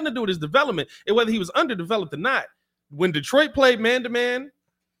 It has nothing to do with his development and whether he was underdeveloped or not. When Detroit played man-to-man,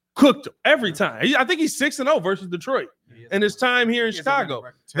 cooked him every time. I think he's 6-0 versus Detroit. And his time here in Chicago,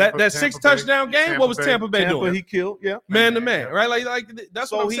 that 6-touchdown game, what was Tampa Bay doing? He killed, man to man, right? Like that's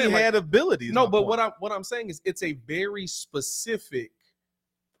so what I'm saying. He had abilities. No, but what I'm saying is it's a very specific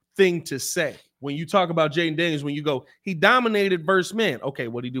thing to say when you talk about Jaden Daniels. When you go, he dominated versus man. Okay,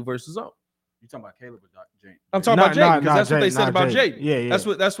 what did he do versus zone? You talking about Caleb or Jaden? I'm talking about Jaden because that's what they said about Jaden. Jaden.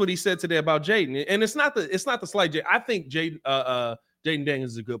 Yeah. That's what he said today about Jaden. And it's not the slight Jaden. I think Jaden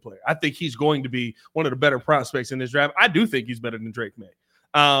Daniels is a good player. I think he's going to be one of the better prospects in this draft. I do think he's better than Drake May.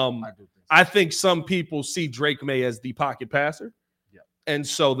 I think some people see Drake May as the pocket passer. Yeah. And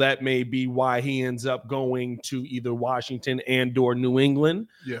so that may be why he ends up going to either Washington and or New England,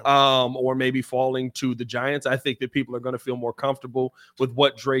 or maybe falling to the Giants. I think that people are going to feel more comfortable with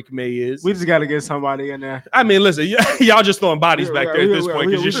what Drake May is. We just got to get somebody in there. I mean, listen, y'all just throwing bodies back there at this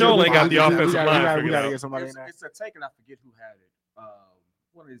point because your show ain't got the offensive line. We got to get somebody in there. It's a take, and I forget who had it.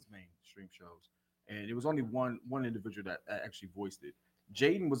 One of his mainstream shows, and it was only one individual that actually voiced it.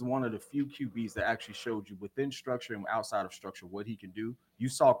 Jaden was one of the few QBs that actually showed you within structure and outside of structure what he can do. You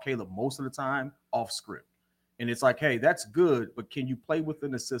saw Caleb most of the time off script, and it's like, hey, that's good, but can you play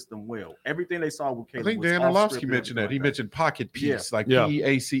within the system well? Everything they saw with Caleb. I think Dan Orlovsky mentioned that. He mentioned pocket piece,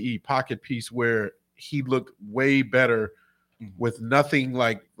 PACE, pocket piece, where he looked way better with nothing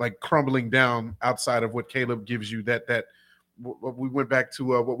like crumbling down outside of what Caleb gives you. That we went back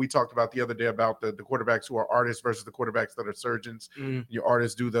to what we talked about the other day about the quarterbacks who are artists versus the quarterbacks that are surgeons. Your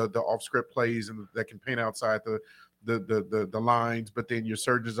artists do the off-script plays and that can paint outside the lines, but then your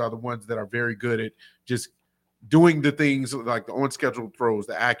surgeons are the ones that are very good at just doing the things like the on-schedule throws,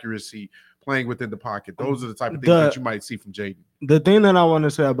 the accuracy, playing within the pocket. Those are the type of things that you might see from Jaden. The thing that I want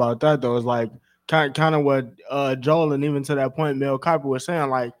to say about that though is like kind of what Joel and even to that point Mel Kiper was saying,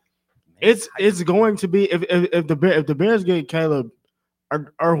 like it's going to be if the Bears get Caleb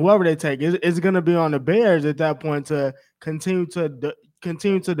or whoever they take, it's going to be on the Bears at that point to continue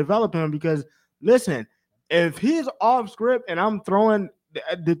to develop him. Because listen, if he's off script and I'm throwing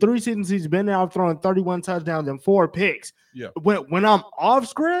the 3 seasons he's been there, I'm throwing 31 touchdowns and 4 picks. Yeah. When I'm off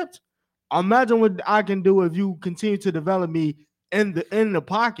script, imagine what I can do if you continue to develop me in the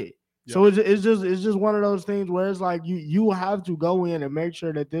pocket. Yeah. So it's just one of those things where it's like you have to go in and make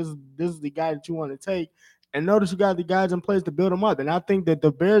sure that this is the guy that you want to take, and notice you got the guys in place to build them up. And I think that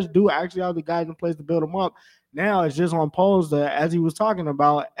the Bears do actually have the guys in place to build them up. Now it's just on polls that, as he was talking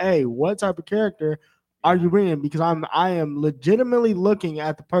about, hey, what type of character are you bringing? Because I am legitimately looking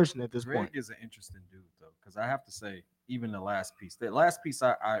at the person at this point. Greg is an interesting dude though, because I have to say, even the last piece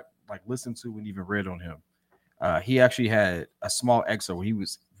I like listened to and even read on him. He actually had a small excerpt where he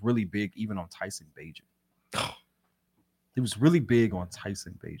was really big even on Tyson Bagent. He was really big on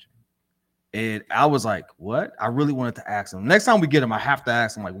Tyson Bagent. And I was like, what? I really wanted to ask him. Next time we get him, I have to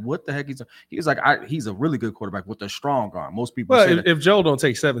ask him, like, what the heck he's he was like, he's a really good quarterback with a strong arm. Most people say if Joe don't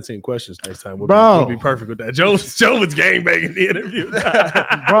take 17 questions next time, we'll be perfect with that. Joe was gangbanging the interview.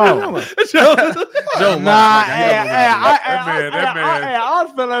 Bro. Joe, I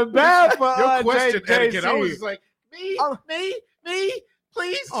was feeling bad for your question etiquette. JC. I was like, me,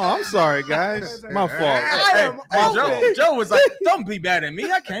 please. Oh, I'm sorry, guys. My fault. Joe was like, don't be bad at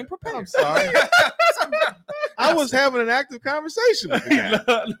me. I can't prepare. I'm sorry. I was having an active conversation with the guy.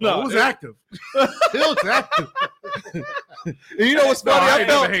 No, it was active. It was active. You know what's funny? I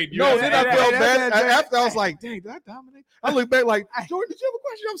felt bad. After I was like, dang, did I dominate? I look back like, Jordan, did you have a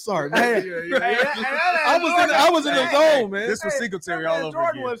question? I'm sorry, man. I was in the zone, man. This was Singletary all over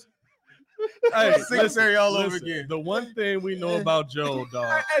again. Singletary all over again. The one thing we know about Joe,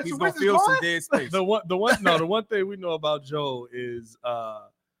 dog, he's gonna feel some dead space. The one thing we know about Joe is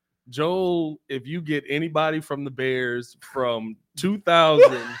Joe, if you get anybody from the Bears from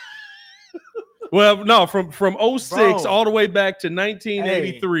 2000 well, no, from 06 all the way back to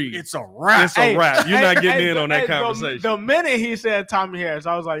 1983. It's a wrap. It's a wrap. You're not getting in on that conversation. The minute he said Tommy Harris,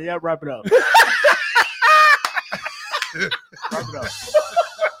 I was like, yeah, wrap it up.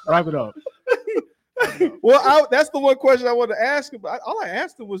 Wrap it up. Well, that's the one question I wanted to ask him. All I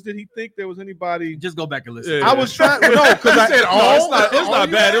asked him was, did he think there was anybody? Just go back and listen. Yeah. I was trying. No, because I said, it's not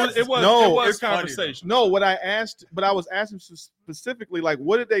bad. It was conversation. No, what I asked, but I was asking specifically, like,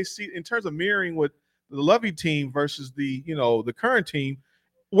 what did they see in terms of mirroring with the Lovey team versus the current team?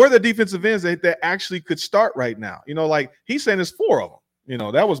 Where the defensive ends that actually could start right now? Like he's saying there's 4 of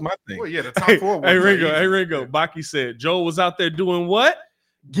them. That was my thing. Well, yeah, the top 4. Hey, Ringo. Baki said Joe was out there doing what?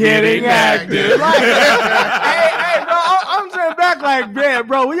 Getting active. Hey, bro, I'm sitting back like, man,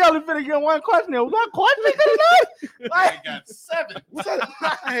 bro, we only finna get one question. Was that question good enough? I got 7. What's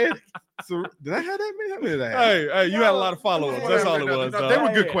that? Did I have that many? How many did I have? Hey, you had a lot of followers. That's all it was. They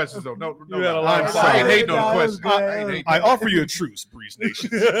were good questions, though. No, you had a lot of I ain't hating on the question. I offer you a truce, Breeze Nation.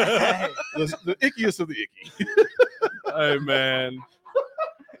 the ickiest of the icky. Hey, man.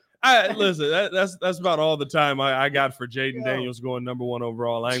 Listen, that's about all the time I got for Jaden Daniels going number 1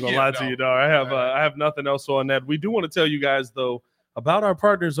 overall. I ain't gonna lie to you, dog. I have nothing else on that. We do want to tell you guys though about our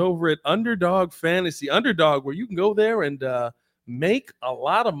partners over at Underdog Fantasy. Underdog, where you can go there and make a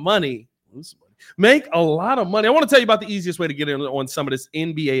lot of money. Make a lot of money. I want to tell you about the easiest way to get in on some of this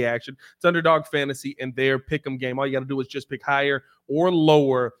NBA action. It's Underdog Fantasy and their pick'em game. All you got to do is just pick higher or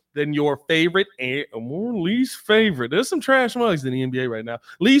lower than your favorite and more least favorite. There's some trash mugs in the NBA right now.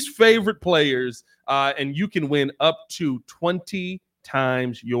 Least favorite players, and you can win up to 20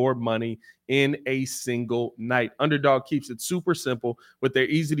 times your money in a single night. Underdog keeps it super simple with their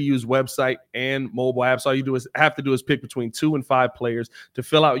easy-to-use website and mobile apps. All you have to do is pick between 2 and 5 players to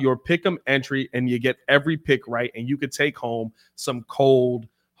fill out your pick'em entry, and you get every pick right, and you could take home some cold,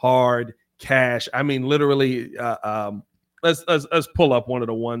 hard cash. I mean, literally, let's pull up one of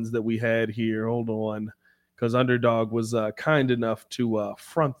the ones that we had here. Hold on, because Underdog was kind enough to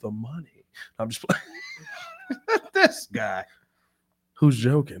front the money. I'm just playing. This guy. Who's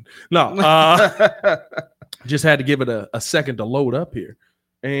joking? No, just had to give it a second to load up here.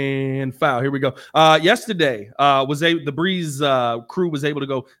 And foul. Here we go. Yesterday, the Breeze crew was able to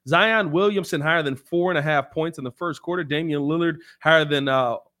go Zion Williamson higher than 4.5 points in the first quarter. Damian Lillard higher than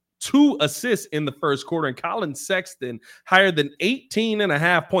 2 assists in the first quarter, and Colin Sexton higher than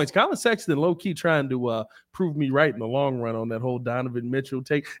 18.5 points. Colin Sexton low-key trying to prove me right in the long run on that whole Donovan Mitchell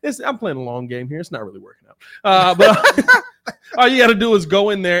take. I'm playing a long game here. It's not really working out. But all you got to do is go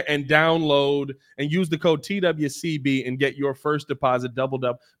in there and download and use the code TWCB and get your first deposit doubled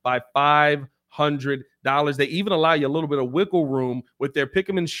up by $500. They even allow you a little bit of wiggle room with their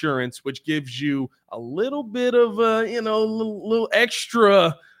Pick'em insurance, which gives you a little bit of little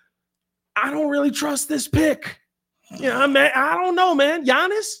extra. I don't really trust this pick. Man, I don't know, man.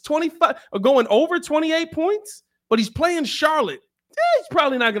 Giannis 25 going over 28 points, but he's playing Charlotte. He's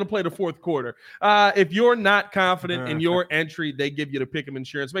probably not going to play the fourth quarter. If you're not confident in your entry, they give you the Pick'em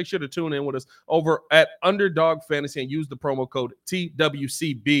insurance. Make sure to tune in with us over at Underdog Fantasy and use the promo code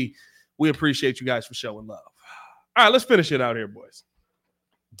TWCB. We appreciate you guys for showing love. All right, let's finish it out here, boys.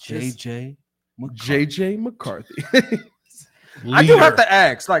 JJ McCarthy. I do have to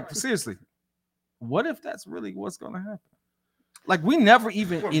ask, seriously, what if that's really what's going to happen? We never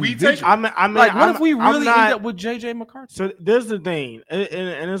even envisioned. What if we really end up with JJ McCarthy? So this is the thing, and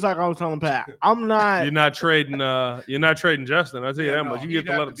it's like I was telling Pat. I'm not. You're not trading. You're not trading Justin. I tell you that much. You get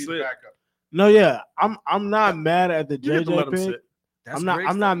to let him sit. No, yeah, I'm not mad at the JJ pick. I'm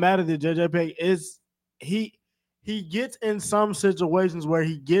not mad at the JJ pick. He gets in some situations where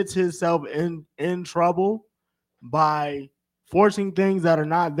he gets himself in trouble by forcing things that are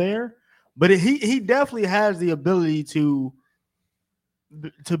not there, but he definitely has the ability to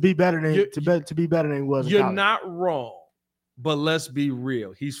be better than to be better than he was. You're not wrong, but let's be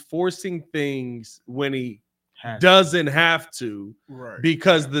real. He's forcing things when he doesn't have to, right?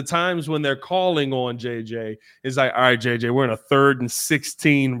 Because the times when they're calling on JJ is like, all right, JJ, we're in a 3rd and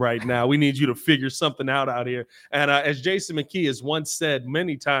 16 right now. We need you to figure something out here. And as Jason McKee has once said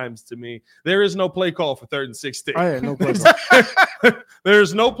many times to me, there is no play call for 3rd and 16. Oh, yeah, no play call.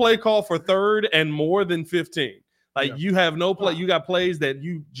 There's no play call for 3rd and more than 15. You have no play. You got plays that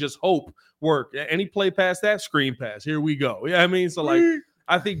you just hope work. Any play past that, screen pass. Here we go. Yeah, I mean, so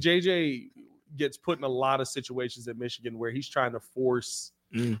I think JJ gets put in a lot of situations at Michigan where he's trying to force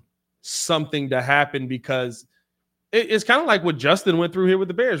something to happen because it's kind of like what Justin went through here with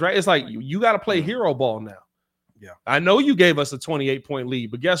the Bears, right? It's like you got to play hero ball now. Yeah, I know you gave us a 28-point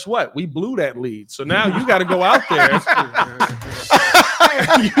lead, but guess what? We blew that lead. So now you got to go out there.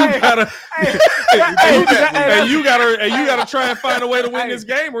 You gotta try and find a way to win this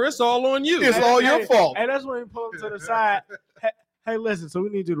game, or it's all on you. It's all your fault. And that's when you pull him to the side. Hey, listen. So we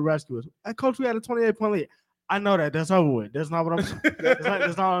need you to rescue us. Hey, Coach, we had a 28-point lead. I know that. That's over with. That's not what I'm saying.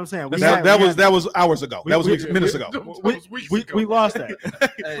 That's not what I'm saying. That was hours ago. That was minutes ago. We lost that.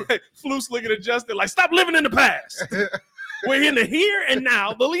 Hey, Flus looking at Justin like, stop living in the past. We're in the here and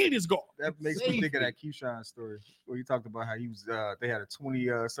now. The lead is gone. That makes me think of that Keyshawn story where he talked about how he was. They had a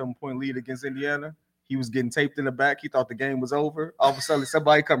 20-7-point lead against Indiana. He was getting taped in the back. He thought the game was over. All of a sudden,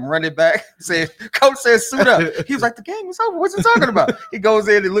 somebody come running back. Coach says, suit up. He was like, the game is over. What's he talking about? He goes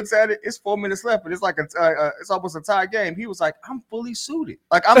in and looks at it. It's 4 minutes left, but it's like it's almost a tie game. He was like, I'm fully suited.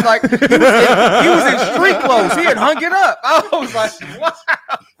 Like I'm like, he was in street clothes. He had hung it up. I was like, wow.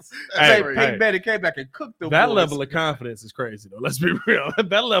 Peyton Manning came back and cooked them. That boys. level of confidence is crazy, though. Let's be real.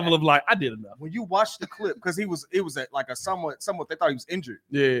 That level of like, I did enough. When you watch the clip, because it was like a somewhat they thought he was injured.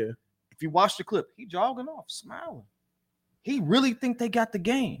 Yeah. If you watch the clip, he jogging off, smiling. He really think they got the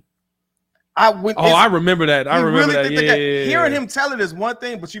game. I remember that. I remember that. Yeah. Hearing him tell it is one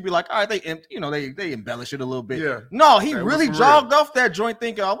thing, but you'd be like, all right, they embellish it a little bit. Yeah. No, he really jogged off that joint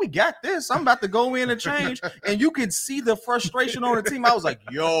thinking, oh, we got this. I'm about to go in and change. And you could see the frustration on the team. I was like,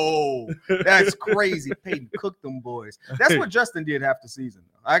 yo, that's crazy. Peyton cooked them boys. That's what Justin did half the season.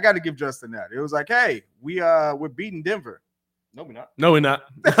 I got to give Justin that. It was like, hey, we're beating Denver. No, we're not. No, we're not.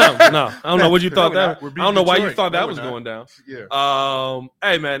 No. I don't know what you thought that. I don't know why you thought that was going down. Yeah.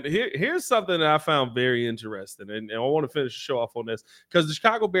 Hey man, here's something that I found very interesting, and I want to finish the show off on this because the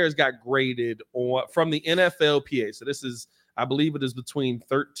Chicago Bears got graded from the NFLPA. So this is, I believe, it is between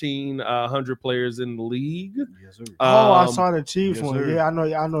 1,300 players in the league. Yes, sir. I saw the Chiefs one. Yeah, I know what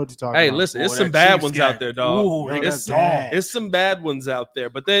you're talking about. Hey, listen, it's some bad ones out there, dog. Ooh, it's some bad ones out there,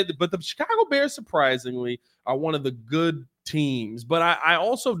 but the Chicago Bears surprisingly are one of the good teams. But I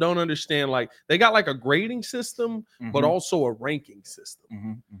also don't understand, like, they got like a grading system, but also a ranking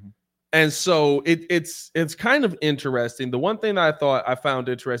system. And so it's kind of interesting. The one thing that I found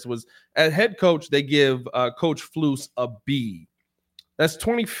interesting was at head coach, they give Coach Flus a B. That's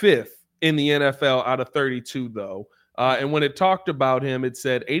 25th in the NFL out of 32, though. And when it talked about him, it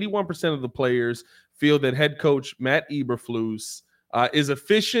said 81% of the players feel that head coach Matt Eberflus is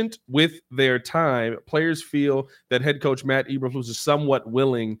efficient with their time. Players feel that head coach Matt Eberflus is somewhat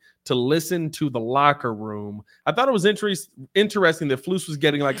willing to listen to the locker room. I thought it was interesting that Flus was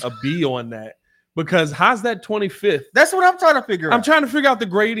getting like a B on that, because how's that 25th? That's what I'm trying to figure out. I'm trying to figure out the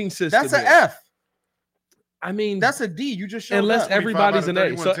grading system. That's an F. I mean, that's a D. You just showed unless up. everybody's an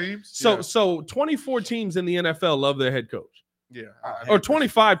A. So, so 24 teams in the NFL love their head coach. Yeah. Or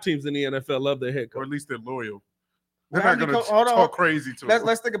 25 teams in the NFL love their head coach. Or at least they're loyal. Well, they're not going to talk crazy to him.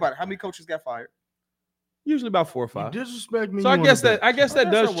 Let's think about it. How many coaches got fired? Usually about 4 or 5. You disrespect me. So I guess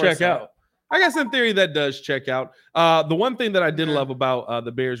that does check out. I guess in theory that does check out. The one thing that I did love about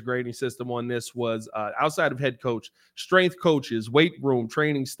the Bears grading system on this was outside of head coach, strength coaches, weight room,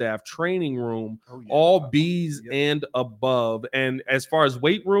 training staff, training room, all B's and above. And as far as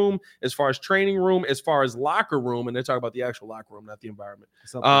weight room, as far as training room, as far as locker room, and they're talking about the actual locker room, not the environment.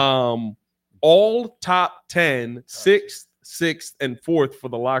 All top 10, 6th, and 4th for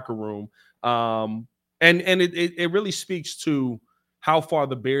the locker room. And it really speaks to how far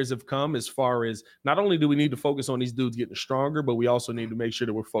the Bears have come, as far as not only do we need to focus on these dudes getting stronger, but we also need to make sure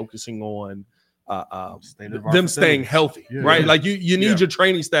that we're focusing on them staying healthy, right? Like you need your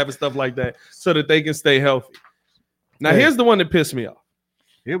training staff and stuff like that so that they can stay healthy. Now, here's the one that pissed me off.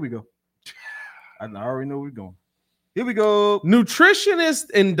 Here we go. I already know where we're going. Here we go. Nutritionist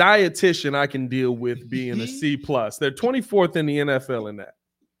and dietitian I can deal with being a C+. They're 24th in the NFL in that.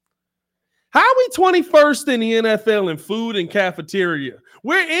 How are we 21st in the NFL in food and cafeteria?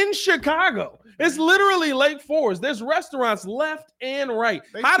 We're in Chicago. It's literally Lake Forest. There's restaurants left and right.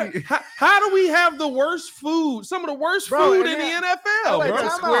 How do we have the worst food? Some of the worst food in the NFL, bro.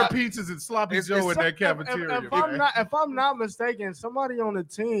 Square pizzas and sloppy Joe in that cafeteria. If I'm not mistaken, somebody on the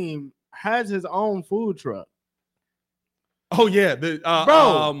team has his own food truck. Oh yeah,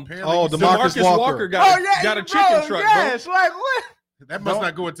 DeMarcus Walker got a chicken truck. Yes, bro. Like what? That must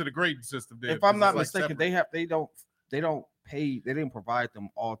not go into the grading system. Then, if I'm not mistaken, they don't pay. They didn't provide them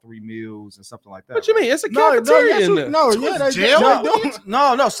all 3 meals and something like that. What you mean? It's a cafeteria in there. No.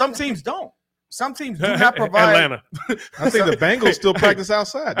 Some teams don't. Some teams do not provide. Atlanta. I think the Bengals still practice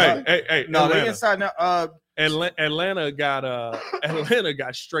outside. Hey, no, they inside now. Atlanta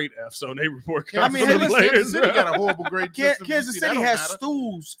got straight F's on their report. I mean, Kansas City got a horrible grade system. Kansas City has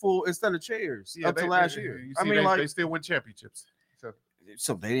stools full instead of chairs up to last year. I mean, they still win championships.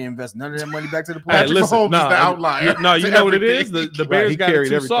 So they didn't invest none of that money back to the pool. Hey, listen, Mahomes is the outlier. No, you know what it is? The Bears got it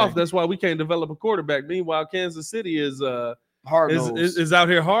too soft. That's why we can't develop a quarterback. Meanwhile, Kansas City is out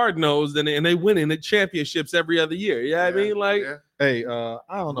here hard nosed, and they winning the championships every other year. I mean, like, hey, I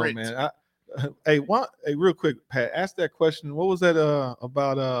don't know, man. Hey, real quick, Pat, ask that question. What was that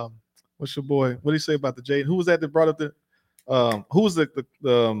about? What's your boy? What did he say about the Jade? Who was that brought up the? Who was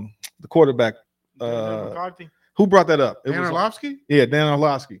the quarterback? McCarthy. Who brought that up? Dan Orlovsky? Yeah, Dan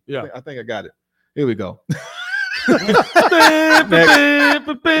Orlovsky. Yeah, I think I got it. Here we go. The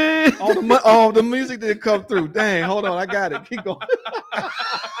music didn't come through. Dang, hold on, I got it. Keep going.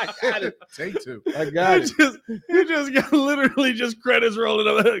 I got it. Take two. I got it. You just got literally just credits rolling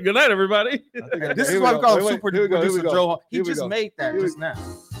up. Good night, everybody. This is why we call him Super Producer Joe. He just made that just now.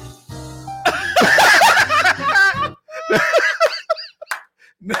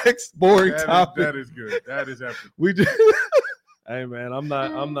 Next boring topic. That is good. That is epic. We do. Hey man, I'm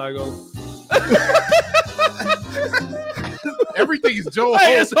not gonna. Everything is Joe.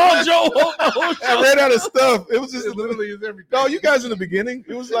 Hey, it's all Joe. I ran out of stuff. It was just literally is everything. No, you guys in the beginning.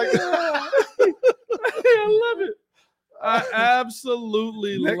 It was like I love it. I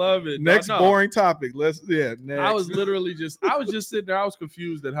absolutely love it. Next No. boring topic. Next. I was just sitting there. I was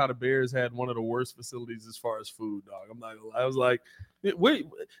confused at how the Bears had one of the worst facilities as far as food, dog. I'm not gonna lie. I was like, wait.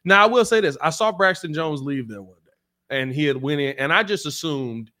 Now I will say this. I saw Braxton Jones leave there one day, and he had went in, and I just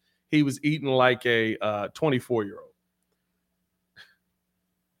assumed he was eating like a 24-year-old.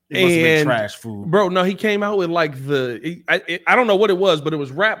 It must have been trash food, bro. No, he came out with like I don't know what it was, but it was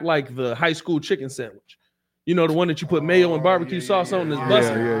wrapped like the high school chicken sandwich. You know, the one that you put mayo and barbecue sauce on this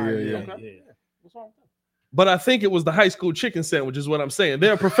busted. Yeah. But I think it was the high school chicken sandwich is what I'm saying.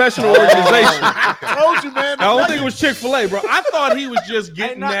 They're a professional organization. I told you, man. I don't think it was Chick-fil-A, bro. I thought he was just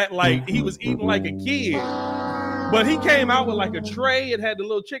getting that like he was eating like a kid. But he came out with like a tray. It had the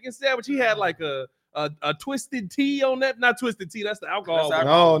little chicken sandwich. He had like a twisted tea on that. Not twisted tea. That's the alcohol.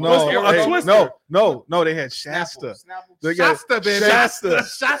 No. They had Shasta. Shasta, baby.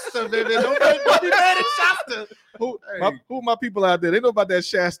 Shasta, baby. Don't be mad at Shasta. Who my people out there? They know about that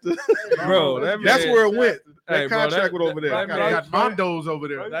Shasta, bro. That's where it went. That contract went over there. That man got Mondo's over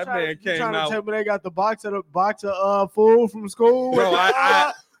there. That man came trying out. to tell me they got the box of food from school. Bro,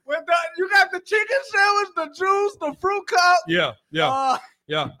 you got the chicken sandwich, the juice, the fruit cup. Yeah.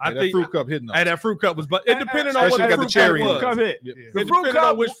 I think that fruit cup hitting. Hey, that fruit cup was, but it depended on what the fruit cup was. It depended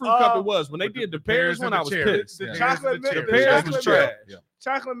on which fruit cup it was. When they did the pears one, I was pissed. The chocolate milk. The pears was trash.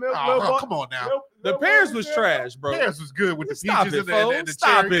 Chocolate milk. Come on now. The pears was trash, bro. Pears was good with the Stop peaches it, and the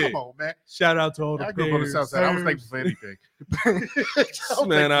Stop cherry. it. Come on, man. Shout out to all the I grew up on the south side. I was thankful for anything.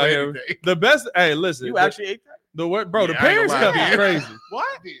 Man out here. The best. Hey, listen. You actually ate that? The pears cup is crazy.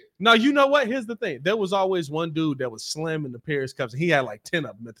 What? No, you know what? Here's the thing. There was always one dude that was slamming the pears cups, and he had like 10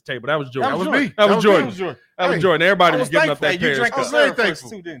 of them at the table. That was Jordan. That was me. That was Jordan. That was Jordan. Everybody was giving up that pears cup. You drank the very syrup thankful.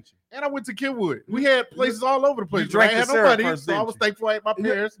 first too, didn't you? And I went to Kenwood. We had places all over the place. You drank I had the no syrup money, first, so I didn't was you? thankful I ate my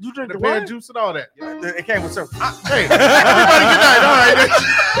pears. You drink the the pear what? juice and all that. It came with syrup. Hey, everybody good night. All right.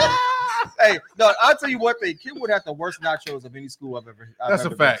 Hey, no, I'll tell you one thing. Kenwood had the worst nachos of any school I've ever That's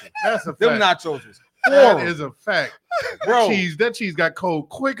a fact. That's a fact. Them nachos was That horrible. is a fact. Bro. That cheese got cold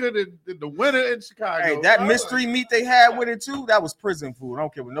quicker than the winter in Chicago. Hey, that mystery meat they had with it too, that was prison food. I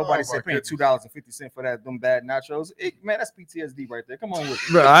don't care what nobody said paying $2.50 for them bad nachos. Man, that's PTSD right there. Come on with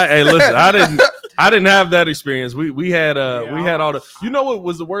it. Bro, hey, listen, I didn't have that experience. We had all the. You know what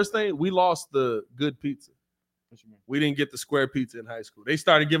was the worst thing? We lost the good pizza. We didn't get the square pizza in high school. They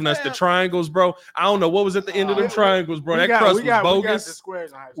started giving us the triangles, bro. I don't know what was at the end of them triangles, bro. That crust was bogus.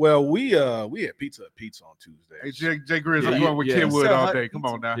 Well, we had pizza on Tuesday. Hey, Jay Grizz, I'm going with Kenwood all day. Come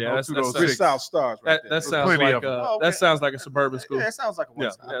on now. Yeah, that's South Stars. Right that sounds like a suburban school. Yeah, it sounds like a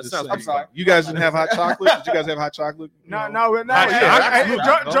one. I'm sorry. You guys didn't have hot chocolate? Did you guys have hot chocolate? No. Joe,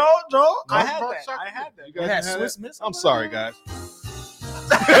 I had that. You guys had Swiss Miss? I'm sorry, guys.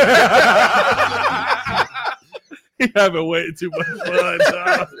 You having way too much fun.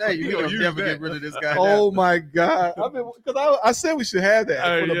 Hey, you never get rid of this guy. Oh my God! Because I said we should have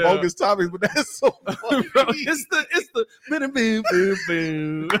that for the bogus topics, but that's so funny. Bro, it's the boom boom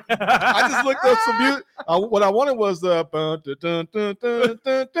boom. I just looked up some music. What I wanted was the.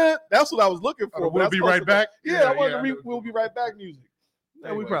 That's what I was looking for. We'll be right back. Yeah, I wanted to We'll Be Right Back music.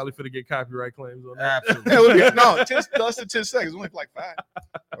 And we probably finna get copyright claims on that. Absolutely. No, less than 10 seconds. Only like 5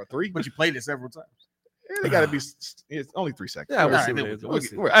 or 3. But you played it several times. They got to be. It's only 3 seconds. Yeah, we'll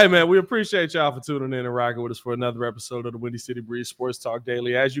see. Hey, man, we appreciate y'all for tuning in and rocking with us for another episode of the Windy City Breeze Sports Talk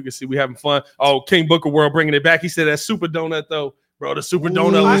Daily. As you can see, we having fun. Oh, King Booker World bringing it back. He said that super donut though. Bro, the super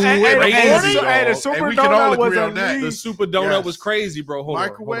donut was crazy. The super donut was elite. The super donut was crazy, bro. Hold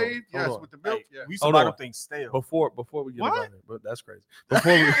Microwave, on. With the milk. We used to buy them things stale. Before we get about it, but that's crazy.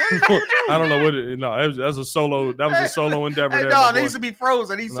 I don't know what it. No, that was a solo. That was a solo endeavor. Hey, there, no, they used to be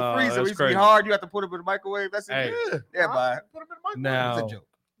frozen. They used to freeze. It used to be hard. You have to put them in the microwave. That's it. Hey. Yeah, bye. Now, You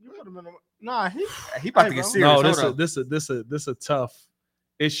put them in the Nah, he about to get serious. No, this a tough.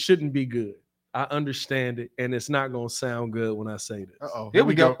 It shouldn't be good. I understand it, and it's not gonna sound good when I say this. Here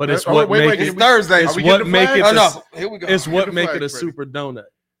we go. But it's what make it. It's Thursday. It's what make it. Here we go. It's what make it a super donut.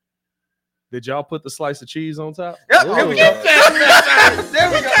 Did y'all put the slice of cheese on top? Yep, here we go. There we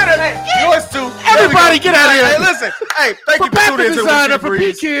go. Hey, yours too. Everybody get out of here. Hey, listen. Hey, thank you for tuning in to designer for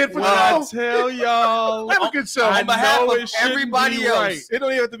Breeze. P-Kid. When I tell y'all, Have a good show. On behalf know of it shouldn't everybody be else, right. It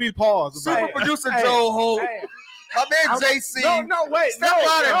don't even have to be paused. Super producer Joe Holt, my man JC. No, wait. Step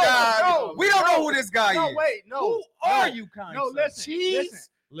out and die. We don't know who this guy is. Who are you, kind No, listen. Cheese.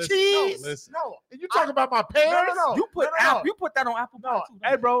 Listen, Cheese. listen. No. And you talk about my parents? No. You put that on Apple Pie too.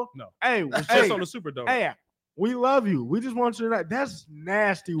 Hey, bro. No. Hey, It's just on the super donut. Hey, we love you. We just want you to know that's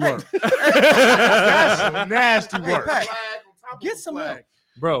nasty work. That's nasty work. Pat, get some help.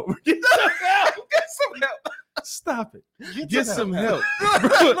 Bro. Get some help. Stop it. Get some help.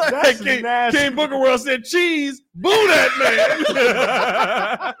 That's King nasty. Booker World said cheese. Boo that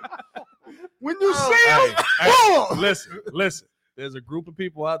man. When you see him, Hey, listen. There's a group of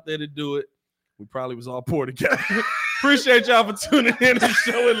people out there that do it. We probably was all poor together. Appreciate y'all for tuning in and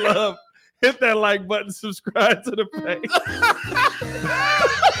showing love. Hit that like button, subscribe to the page.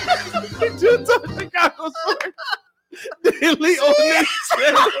 You told Chicago story. Daily on this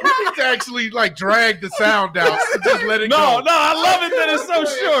channel. You need to actually like drag the sound out and just let it go. No, I love it that it's so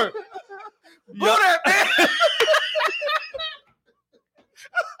short. Boo that man.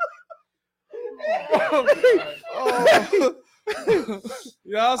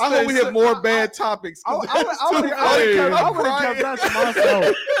 Y'all I hope we have more bad topics. I would have kept that to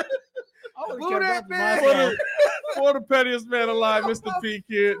myself. Boo that man. For the pettiest man alive, Mr. P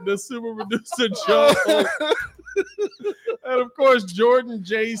Kid, the super producer Joe, and of course Jordan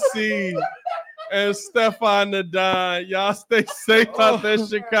JC and Stefan Nadine. Y'all stay safe out there,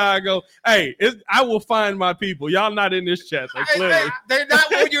 Chicago. Hey, I will find my people. Y'all not in this chat, so clearly. They're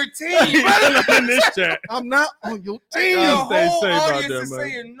not on your team. They're not in this chat. I'm not on your The team. Y'all stay whole safe out audience there, is man.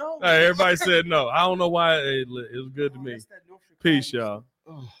 saying no. Hey, everybody said no. I don't know why. It was good to me. Peace, y'all.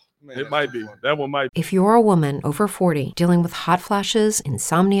 Man, It might be. That one might be. If you're a woman over 40 dealing with hot flashes,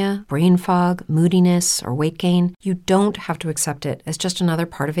 insomnia, brain fog, moodiness, or weight gain, you don't have to accept it as just another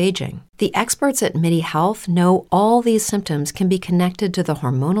part of aging. The experts at MIDI Health know all these symptoms can be connected to the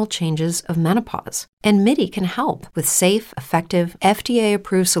hormonal changes of menopause. And MIDI can help with safe, effective,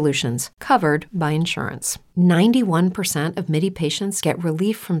 FDA-approved solutions covered by insurance. 91% of MIDI patients get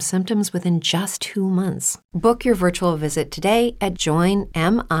relief from symptoms within just 2 months. Book your virtual visit today at joinmidi.com.